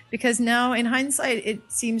 And because now in hindsight, it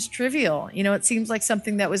seems trivial. It seems like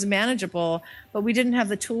something that was manageable, but we didn't have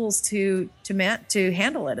the tools to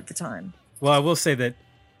handle it at the time. Well, I will say that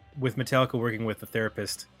with Metallica working with a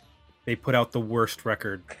therapist, they put out the worst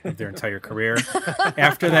record of their entire career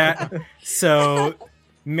after that. So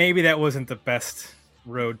maybe that wasn't the best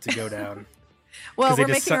road to go down. Well, we're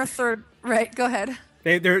making our third, right? Go ahead.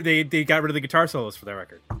 They got rid of the guitar solos for that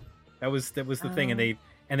record. That was the thing, and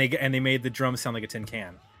they made the drums sound like a tin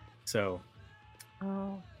can. So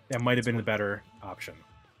that might have been the better option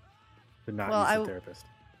to not use the therapist.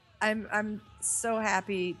 I'm so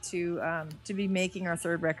happy to be making our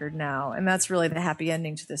third record now, and that's really the happy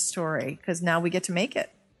ending to this story, because now we get to make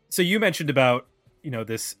it. So you mentioned about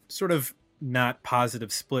this sort of not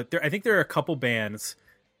positive split. I think there are a couple bands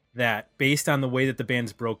that, based on the way that the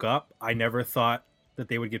bands broke up, I never thought that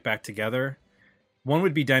they would get back together. One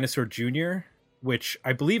would be Dinosaur Jr., which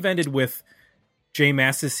I believe ended with Jay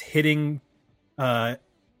Mascis hitting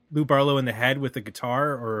Lou Barlow in the head with a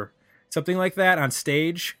guitar or something like that on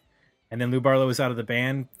stage, and then Lou Barlow was out of the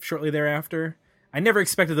band shortly thereafter. I never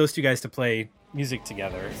expected those two guys to play music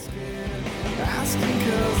together.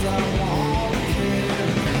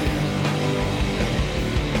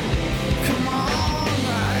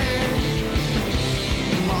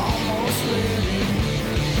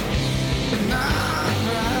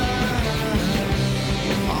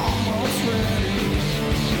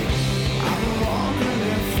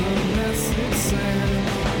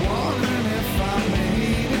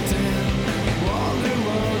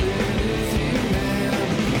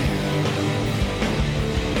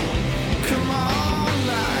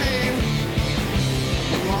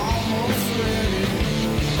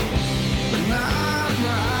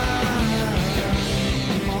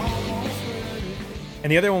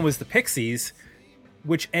 And the other one was the Pixies,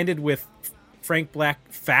 which ended with Frank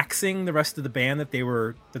Black faxing the rest of the band that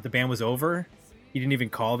the band was over. He didn't even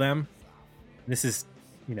call them. This is,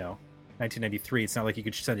 1993. It's not like you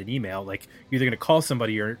could send an email. Like, you're either going to call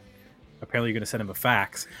somebody or apparently you're going to send them a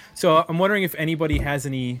fax. So I'm wondering if anybody has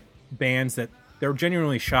any bands that they're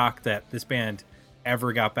genuinely shocked that this band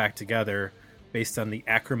ever got back together based on the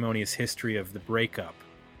acrimonious history of the breakup.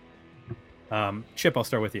 Chip, I'll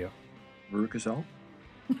start with you. Veruca Salt?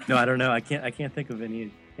 No, I don't know. I can't think of any.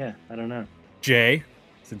 Yeah, I don't know. Jay,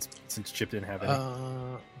 since Chip didn't have any.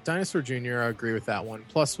 Dinosaur Jr., I agree with that one.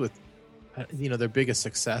 Plus, with their biggest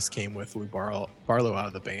success came with Lou Barlow out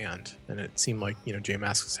of the band, and it seemed like Jay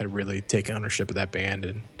Mascis had really taken ownership of that band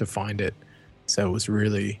and defined it. So it was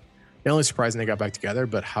really not only surprising they got back together,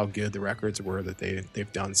 but how good the records were that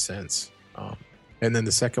they've done since. And then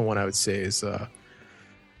the second one I would say is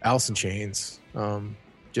Alice in Chains.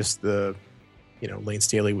 Just the Lane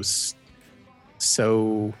Staley was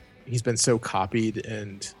he's been so copied,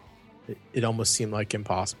 and it almost seemed like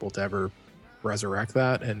impossible to ever resurrect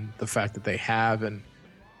that. And the fact that they have, and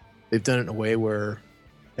they've done it in a way where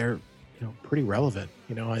they're pretty relevant.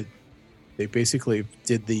 They basically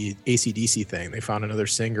did the AC/DC thing. They found another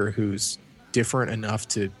singer who's different enough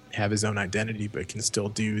to have his own identity, but can still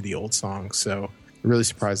do the old songs. So I'm really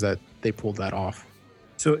surprised that they pulled that off.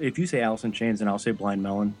 So if you say Alice in Chains, then I'll say Blind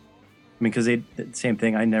Melon. I mean, because the same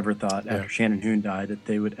thing. I never thought after Shannon Hoon died that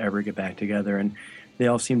they would ever get back together, and they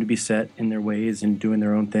all seem to be set in their ways and doing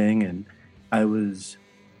their own thing. And I was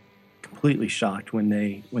completely shocked when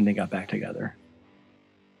they got back together.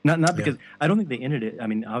 Not because I don't think they ended it. I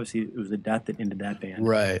mean, obviously it was the death that ended that band,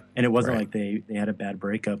 Right? and it wasn't Right. like they had a bad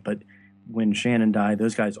breakup. But when Shannon died,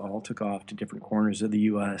 those guys all took off to different corners of the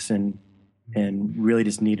U.S. and really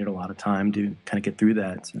just needed a lot of time to kind of get through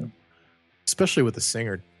that. So. Especially with the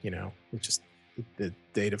singer, it's just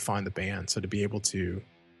they defined the band. So to be able to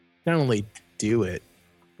not only do it,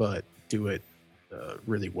 but do it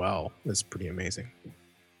really well is pretty amazing.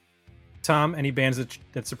 Tom, any bands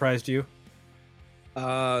that surprised you?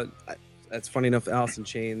 That's funny enough. Alice in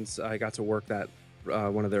Chains. I got to work that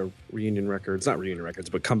one of their reunion records, not reunion records,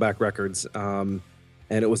 but comeback records. And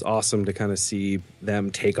it was awesome to kind of see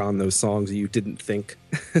them take on those songs that you didn't think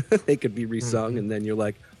they could be resung, and then you're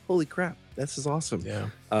like, "Holy crap, this is awesome!"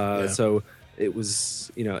 Yeah. So it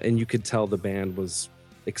was, and you could tell the band was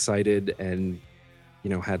excited and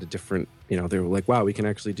had a different, they were like, "Wow, we can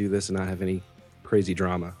actually do this and not have any crazy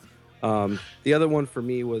drama." The other one for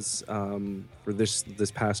me was for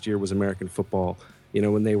this past year was American Football.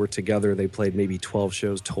 When they were together, they played maybe 12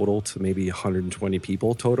 shows total to maybe 120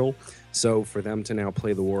 people total. So for them to now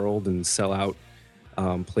play the world and sell out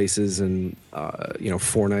places and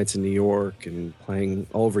 4 nights in New York and playing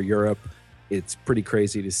all over Europe, it's pretty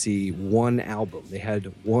crazy to see one album. They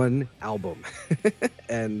had one album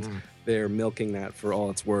and they're milking that for all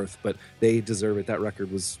it's worth, but they deserve it. That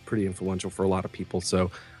record was pretty influential for a lot of people. So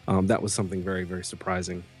that was something very, very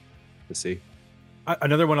surprising to see.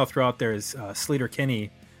 Another one I'll throw out there is Sleater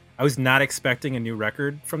Kinney. I was not expecting a new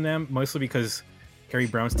record from them, mostly because Carrie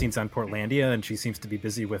Brownstein's on Portlandia and she seems to be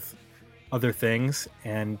busy with other things.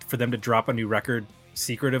 And for them to drop a new record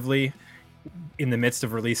secretively in the midst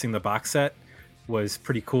of releasing the box set was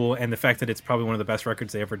pretty cool. And the fact that it's probably one of the best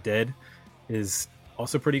records they ever did is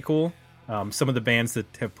also pretty cool. Some of the bands that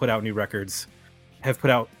have put out new records have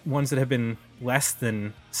put out ones that have been less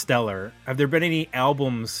than stellar. Have there been any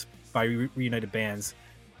albums by reunited bands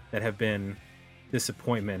that have been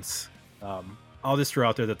disappointments? I'll just throw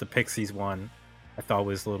out there that the Pixies one I thought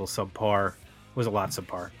was a little subpar, was a lot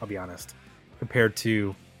subpar, I'll be honest, compared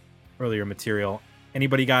to earlier material.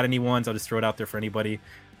 Anybody got any ones? I'll just throw it out there for anybody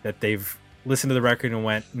that they've listened to the record and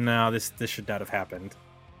went, no, this should not have happened.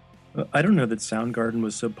 I don't know that Soundgarden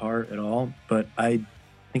was subpar at all, but I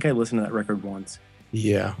think I listened to that record once.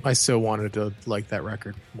 Yeah, I so wanted to like that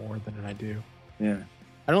record more than I do. Yeah.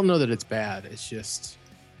 I don't know that it's bad. It's just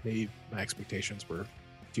maybe my expectations were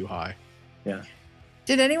too high. Yeah.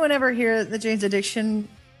 Did anyone ever hear the Jane's Addiction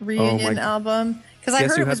reunion album? Because I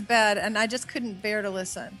Guess heard who it was had- bad, and I just couldn't bear to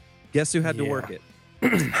listen. Guess who had to Yeah. work it?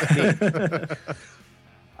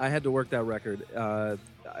 I had to work that record. I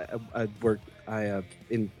worked.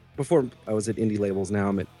 Before I was at indie labels. Now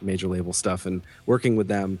I'm at major label stuff, and working with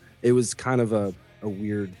them, it was kind of a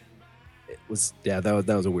weird. It was that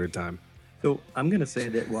was a weird time. So I'm gonna say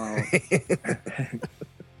that while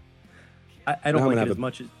I Now don't I'm like gonna it have as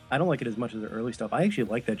much as the early stuff. I actually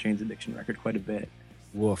like that Jane's Addiction record quite a bit.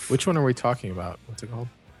 Woof. Which one are we talking about? What's it called?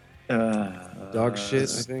 Dog shit?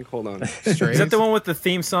 I think. Hold on. Strays? Is that the one with the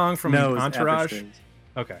theme song from No, it was Entourage? After Strays.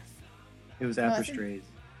 Okay. It was I After think- Strays.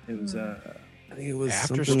 It was. I think it was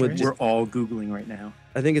After something with. Strays? We're all googling right now.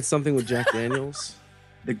 I think it's something with Jack Daniels.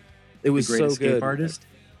 The- it was the Great so Escape good. Artist.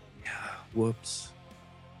 Whoops.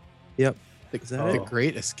 Yep. The, Is that the it?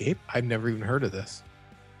 Great Escape? I've never even heard of this.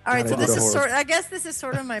 All right, God, so I this love is horror. I guess this is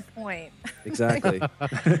sort of my point. Exactly.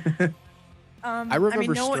 I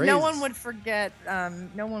remember no Strays. one would forget.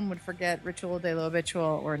 No one would forget Ritual de lo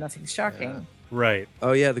Habitual or Nothing Shocking. Right.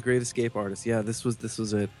 Oh yeah, the Great Escape Artist. Yeah, this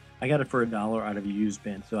was it. I got it for $1 out of a used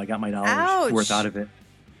bin, so I got my $1 Ouch. worth out of it.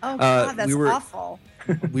 Oh God, that's we were- awful.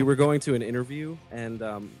 We were going to an interview, and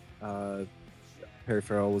Perry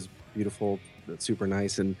Farrell was beautiful, super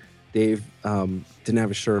nice, and Dave didn't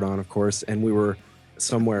have a shirt on, of course, and we were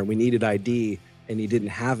somewhere. We needed ID, and he didn't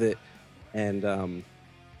have it, and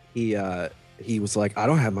he was like, "I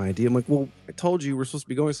don't have my ID." I'm like, "Well, I told you we're supposed to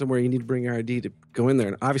be going somewhere. You need to bring your ID to go in there."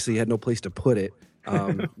 And obviously, he had no place to put it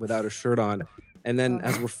without a shirt on. And then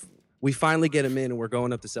as we finally get him in, and we're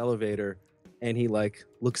going up this elevator, and he like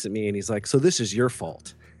looks at me, and he's like, "So this is your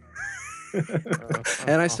fault."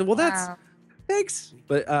 And I said, "Well, that's Wow. thanks,"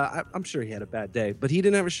 but I'm sure he had a bad day. But he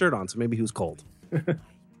didn't have a shirt on, so maybe he was cold.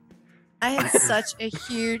 I had such a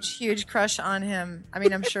huge crush on him. I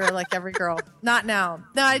mean, I'm sure like every girl. Not now.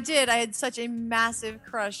 No, I did. I had such a massive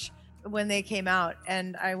crush when they came out,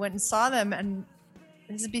 and I went and saw them. And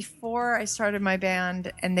this is before I started my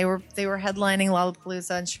band, and they were headlining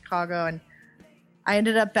Lollapalooza in Chicago, and I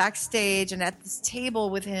ended up backstage and at this table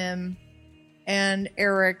with him and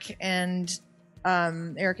Eric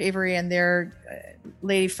Avery and their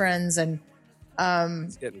lady friends, and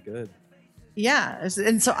It's getting good. yeah,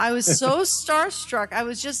 and so I was so starstruck. I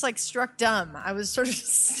was just like struck dumb. I was sort of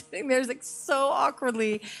just sitting there like so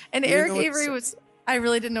awkwardly. And You didn't Eric know what to Avery say. was, I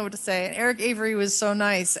really didn't know what to say. And Eric Avery was so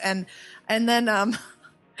nice. And then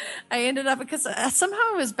I ended up, because somehow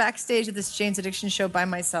I was backstage at this Jane's Addiction show by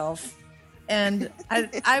myself. And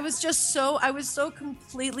I was so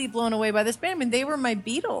completely blown away by this band. I mean, they were my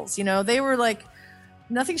Beatles, you know, they were like,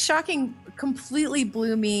 nothing shocking, completely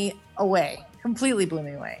blew me away.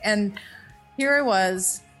 And here I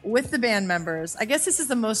was with the band members. I guess this is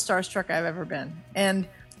the most starstruck I've ever been. And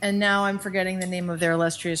now I'm forgetting the name of their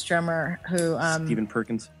illustrious drummer, who Stephen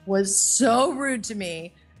Perkins. was so rude to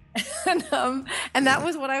me. And that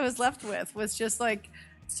was what I was left with, was just like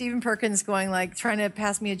Stephen Perkins going, like, trying to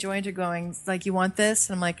pass me a joint, or going like, "You want this?"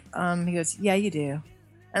 And I'm like, he goes, "Yeah, you do."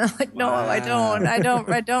 And I'm like, "No, I don't.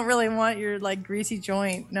 I don't really want your like greasy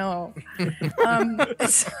joint. No."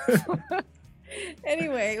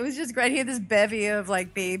 Anyway, it was just great. He had this bevy of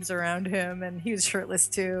like babes around him, and he was shirtless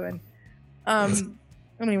too. And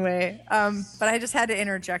anyway, but I just had to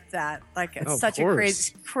interject that, like, it's Of such a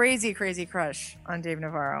course. crazy crush on Dave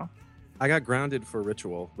Navarro. I got grounded for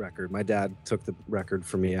Ritual record. My dad took the record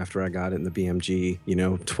for me after I got it in the BMG,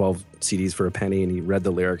 12 CDs for a penny, and he read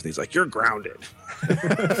the lyrics, and he's like, "You're grounded."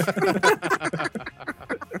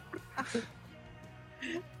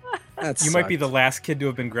 That You might be sucked. the last kid to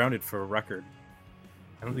have been grounded for a record.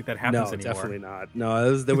 I don't think that happens No, anymore. definitely not.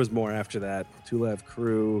 No, there was more after that. Tulev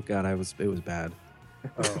Crew. God, it was bad.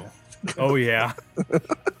 Oh yeah.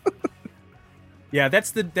 Yeah,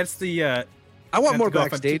 that's the I want Have more to go off on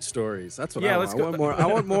backstage stories. That's what Yeah, I want. let's I go- want more. I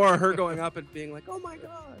want more of her going up and being like, "Oh my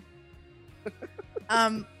god."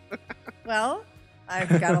 Well, I've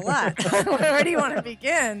got a lot. Where do you want to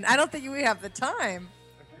begin? I don't think we have the time.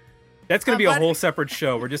 that's going to be a but- whole separate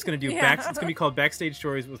show. We're just going to do Yeah. It's going to be called Backstage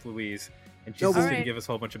Stories with Louise, and she's No, just but- going to Alright. give us a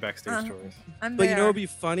whole bunch of backstage stories. I'm But there. you know what would be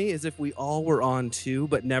funny is if we all were on too,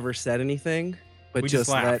 but never said anything, but We just just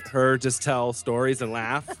let laughed. her just tell stories and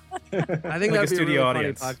laugh. I think Like that'd a be a studio really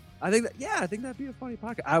audience. funny podcast. I think that'd be a funny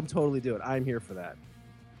podcast. I'm totally do it. I'm here for that.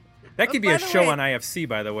 That could be by a the show way- on IFC,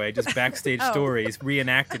 by the way, just backstage Oh. stories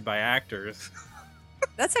reenacted by actors.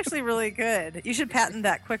 That's actually really good. You should patent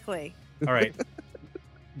that quickly. All right.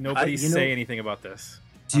 Nobody you know- say anything about this.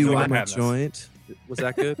 Do you I'm want gonna my patent this. joint? Was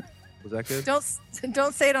that good? Was that good?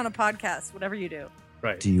 Don't say it on a podcast. Whatever you do.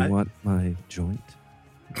 Right. Do you I- want my joint?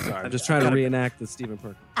 Sorry, I'm just trying to reenact the Stephen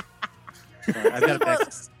Perkins. I've got a back.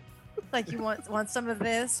 Like, you want some of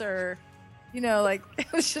this, or like,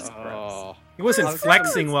 it was just gross. Oh, He wasn't I was-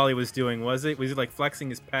 flexing while he was doing, was it? Was he like flexing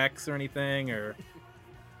his pecs or anything, or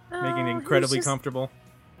making No, it he incredibly was just- comfortable?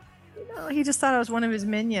 No, he just thought I was one of his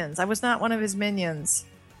minions. I was not one of his minions.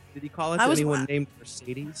 did he call it I to was- anyone named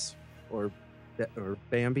Mercedes or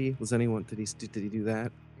Bambi? Was anyone? Did he do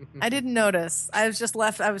that? I didn't notice. I was just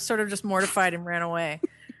left. I was sort of just mortified and ran away.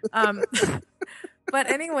 But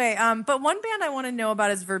anyway, but one band I want to know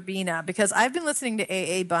about is Verbena, because I've been listening to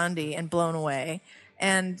A.A. Bundy and blown away,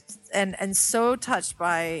 and so touched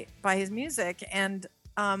by his music, and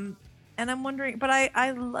I'm wondering. But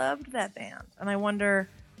I loved that band, and I wonder.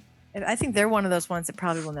 I think they're one of those ones that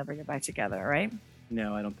probably will never get back together, right?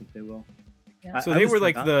 No, I don't think they will. Yeah. So I they was were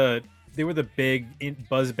like forgotten. they were the big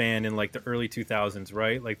buzz band in like the early 2000s,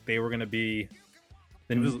 right? Like they were going to be.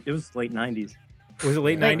 It was late '90s. Was it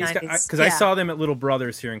late Late 90s? 90s, Because I yeah. saw them at Little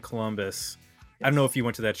Brothers here in Columbus. I don't know if you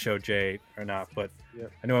went to that show, Jay, or not, but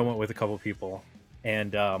Yep. I know I went with a couple people,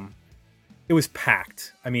 and it was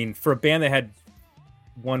packed. I mean, for a band that had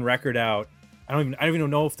one record out, I don't even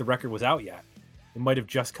know if the record was out yet. It might have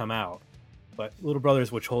just come out. But Little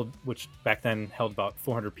Brothers, which back then held about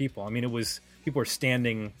 400 people. I mean, it was people were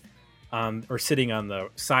standing or sitting on the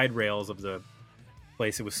side rails of the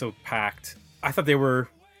place. It was so packed. I thought they were.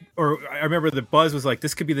 Or I remember the buzz was like,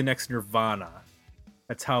 this could be the next Nirvana.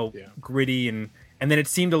 That's how Yeah. gritty and then it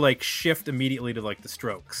seemed to like shift immediately to like the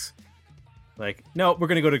Strokes. Like, no, we're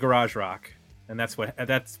gonna go to garage rock, and that's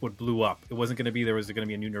what blew up. It wasn't gonna be there was gonna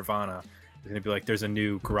be a new Nirvana. It was gonna be like there's a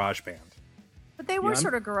new garage band. But they were Yeah, I'm-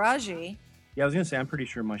 sort of garagey. Yeah, I was gonna say I'm pretty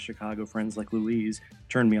sure my Chicago friends like Louise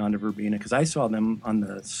turned me on to Verbena because I saw them on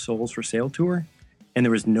the Souls for Sale tour, and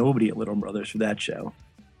there was nobody at Little Brothers for that show.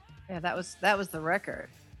 Yeah, that was the record.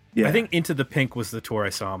 Yeah. I think Into the Pink was the tour I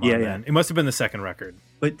saw him Yeah, on yeah. then. It must have been the second record.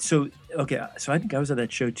 But so okay, so I think I was at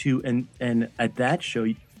that show too, and at that show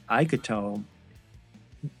I could tell.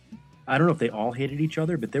 I don't know if they all hated each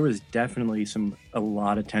other, but there was definitely a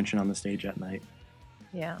lot of tension on the stage that night.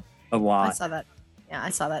 Yeah, A I lot. saw that. Yeah, I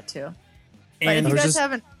saw that too. But And if you was guys just-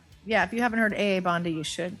 haven't, if you haven't heard AA Bondi, you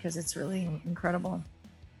should, because it's really incredible.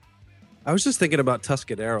 I was just thinking about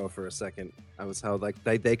Tuscadero for a second. I was how like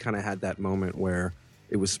they kind of had that moment where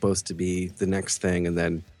it was supposed to be the next thing, and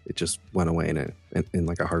then it just went away in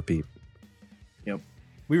like a heartbeat.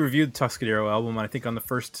 we reviewed the Tuscadero album, I think, on the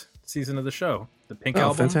first season of the show. The Pink Oh,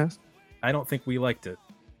 album. fantastic! I don't think we liked it.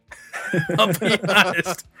 I'll be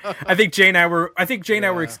honest. I think Jay and I were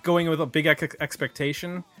going with a big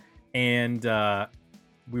expectation, and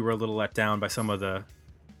we were a little let down by some of the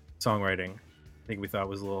songwriting. I think we thought it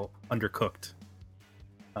was a little undercooked.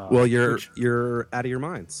 Well, you're which- out of your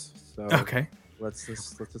minds. So okay. let's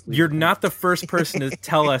just leave You're it there. not the first person to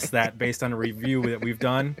tell us that based on a review that we've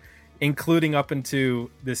done, including up into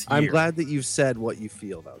this year. I'm glad that you've said what you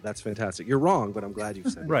feel, though. That's fantastic. You're wrong, but I'm glad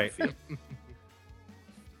you've said Right. what you feel.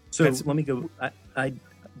 So That's- let me go. The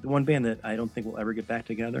one band that I don't think will ever get back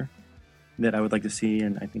together, that I would like to see,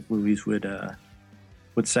 and I think Louise would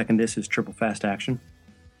second this, is Triple Fast Action.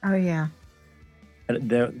 Oh yeah.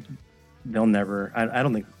 They'll never. I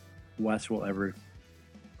don't think Wes will ever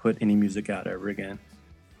put any music out ever again.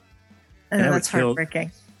 And And I would that's kill-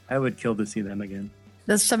 heartbreaking. I would kill to see them again.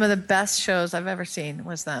 That's some of the best shows I've ever seen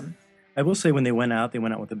was them. I will say when they went out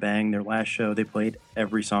with a bang. Their last show, they played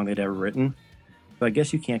every song they'd ever written. So I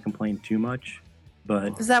guess you can't complain too much.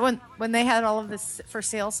 But Is that when they had all of this for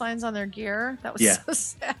sale signs on their gear? That was Yeah. so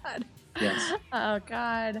sad. yes, Oh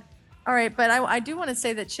God. All right, but I do want to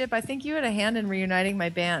say that Chip, I think you had a hand in reuniting my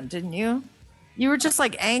band, didn't you? You were just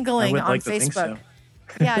like I angling would on like to think Facebook.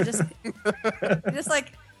 so. Yeah, just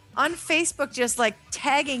like on Facebook, just like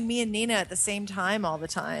tagging me and Nina at the same time all the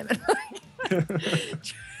time.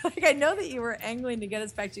 Like I know that you were angling to get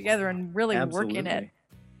us back together and really working it.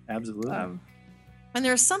 Absolutely. And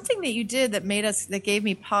there's something that you did that gave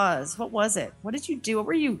me pause. What was it? What did you do? What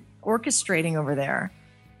were you orchestrating over there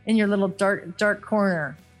in your little dark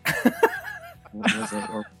corner? What was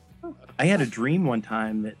it? I had a dream one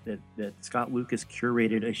time that Scott Lucas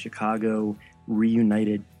curated a Chicago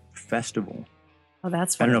reunited festival. Oh,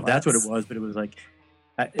 that's I what don't know it if that's what was. it was, but it was like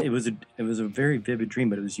it was a very vivid dream.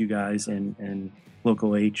 But it was you guys and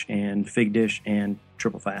Local H and Fig Dish and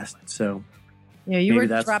Triple Fast. So Yeah, you maybe were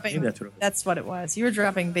that's dropping. maybe that's what it was. That's what it was. You were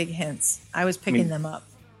dropping big hints. I was picking them up.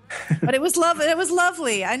 But it was lovely. It was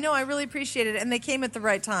lovely. I know. I really appreciated it, and they came at the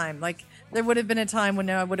right time. Like there would have been a time when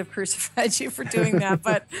I would have crucified you for doing that,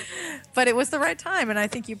 but it was the right time, and I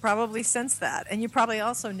think you probably sensed that, and you probably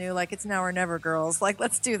also knew like it's now or never, girls. Like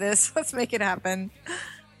let's do this. Let's make it happen.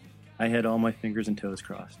 I had all my fingers and toes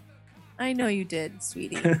crossed. I know you did,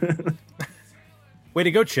 sweetie. Way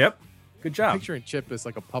to go, Chip. Good job. Picturing Chip as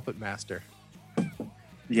like a puppet master.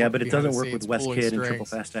 Yeah, but it Behind doesn't the work scenes, with West pulling Kid and Triple strings.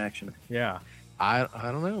 Fast Action. Yeah. I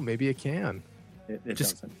don't know. Maybe it can. It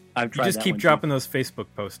Just- doesn't. I've You tried. just that keep one, too. dropping those Facebook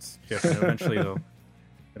posts, Jeff, and eventually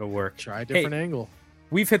it'll work. Try a different angle.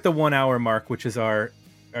 We've hit the 1 hour mark, which is our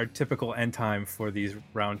typical end time for these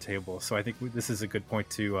roundtables. So I think this is a good point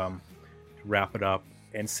to wrap it up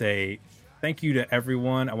and say thank you to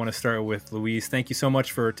everyone. I want to start with Louise. Thank you so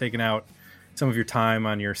much for taking out some of your time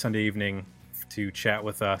on your Sunday evening to chat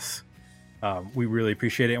with us. We really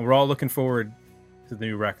appreciate it, and we're all looking forward to the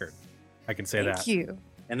new record. I can say Thank that. you.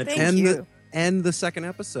 And the Thank you. And the second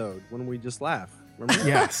episode when we just laugh. Remember?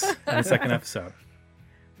 Yes, in the second episode.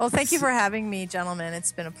 Well, thank you for having me, gentlemen.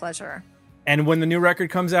 It's been a pleasure. And when the new record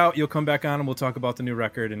comes out, you'll come back on and we'll talk about the new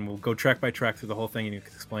record, and we'll go track by track through the whole thing, and you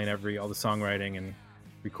can explain all the songwriting and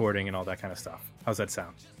recording and all that kind of stuff. How's that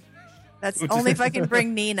sound? That's only if I can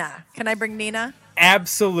bring Nina. Can I bring Nina?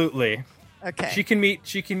 Absolutely. Okay. She can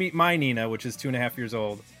meet my Nina, which is 2.5 years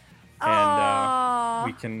old, and Aw,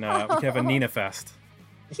 we can have a Nina fest.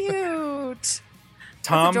 cute.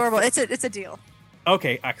 Tom, That's adorable. It's a deal.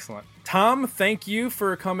 okay, excellent. Tom, thank you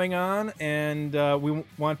for coming on, and we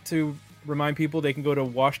want to remind people they can go to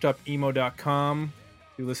washedupemo.com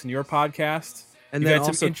to listen to your podcast. And You've then had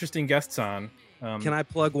also, some interesting guests on. can I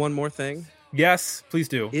plug one more thing? Yes, please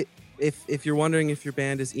do. If you're wondering if your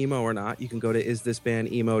band is emo or not, you can go to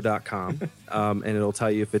isthisbandemo.com and it'll tell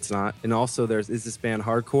you if it's not. And also there's is this band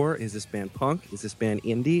hardcore, is this band punk, is this band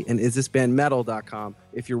indie, and is this band metal.com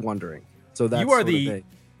if you're wondering. So that's You are sort of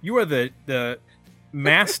you are the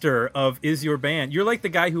master of Is Your Band. You're like the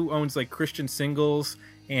guy who owns like Christian Singles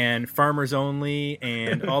and Farmers Only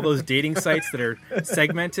and all those dating sites that are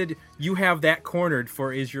segmented. You have that cornered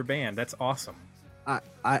for Is Your Band. That's awesome.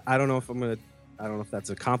 I don't know if I don't know if that's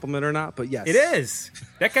a compliment or not, but yes, It is.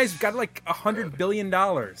 That guy's got like $100 billion.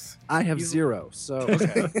 I have zero, so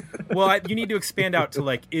Okay. Well, you need to expand out to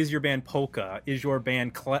like, is your band polka? Is your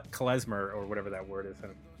band klezmer or whatever that word is,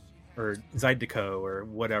 or zydeco or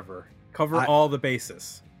whatever? Cover all the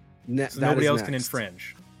bases, so nobody else can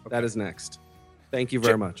infringe. Okay. That is next. Thank you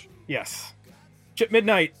very much. Yes. Chip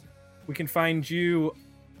Midnight. We can find you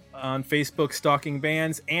on Facebook, Stalking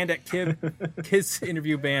Bands, and at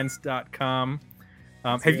kidsinterviewbands.com.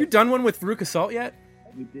 Have you done one with Veruca Salt yet?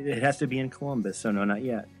 It has to be in Columbus, so no, not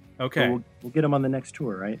yet. Okay. But we'll get them on the next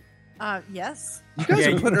tour, right? Yes. You guys Yeah, are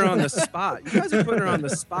you- putting her on the spot. You guys are putting her on the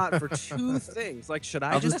spot for two things. Like, should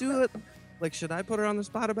I just do it? Like, should I put her on the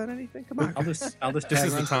spot about anything? Come on. I'll just This tag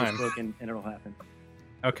is her the on time. Facebook and it'll happen.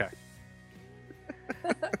 Okay.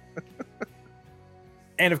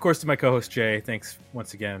 And of course, to my co-host Jay, thanks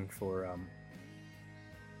once again for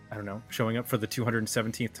showing up for the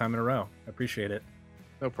 217th time in a row. I appreciate it.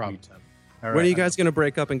 No problem, Tim. All When are right. you guys going to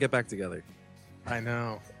break up and get back together? I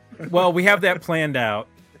know. Well, we have that planned out.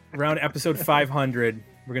 Around episode 500,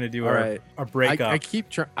 we're gonna do All right. our breakup. I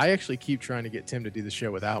actually keep trying to get Tim to do the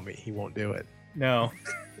show without me. He won't do it. No.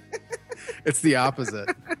 It's the opposite.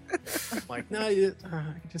 I'm like, no, you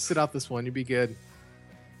just sit out this one. You'll be good.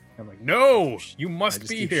 I'm like, no, you I must just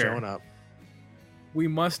be keep here. showing up. We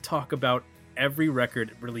must talk about every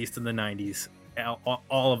record released in the 90s,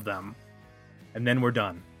 all of them, and then we're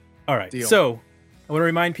done. All right. Deal. So I want to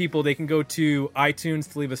remind people they can go to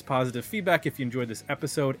iTunes to leave us positive feedback if you enjoyed this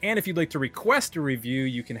episode. And if you'd like to request a review,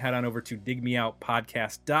 you can head on over to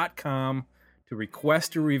digmeoutpodcast.com to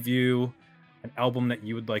request a review, an album that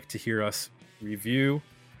you would like to hear us review.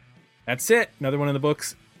 That's it. Another one in the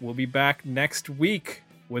books. We'll be back next week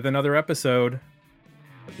with another episode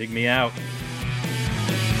of Dig Me Out.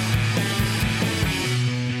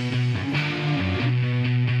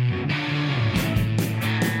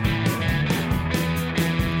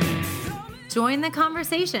 Join the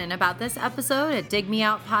conversation about this episode at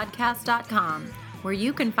digmeoutpodcast.com, where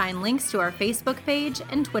you can find links to our Facebook page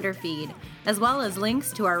and Twitter feed, as well as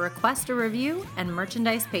links to our request a review and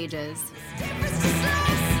merchandise pages. Difference to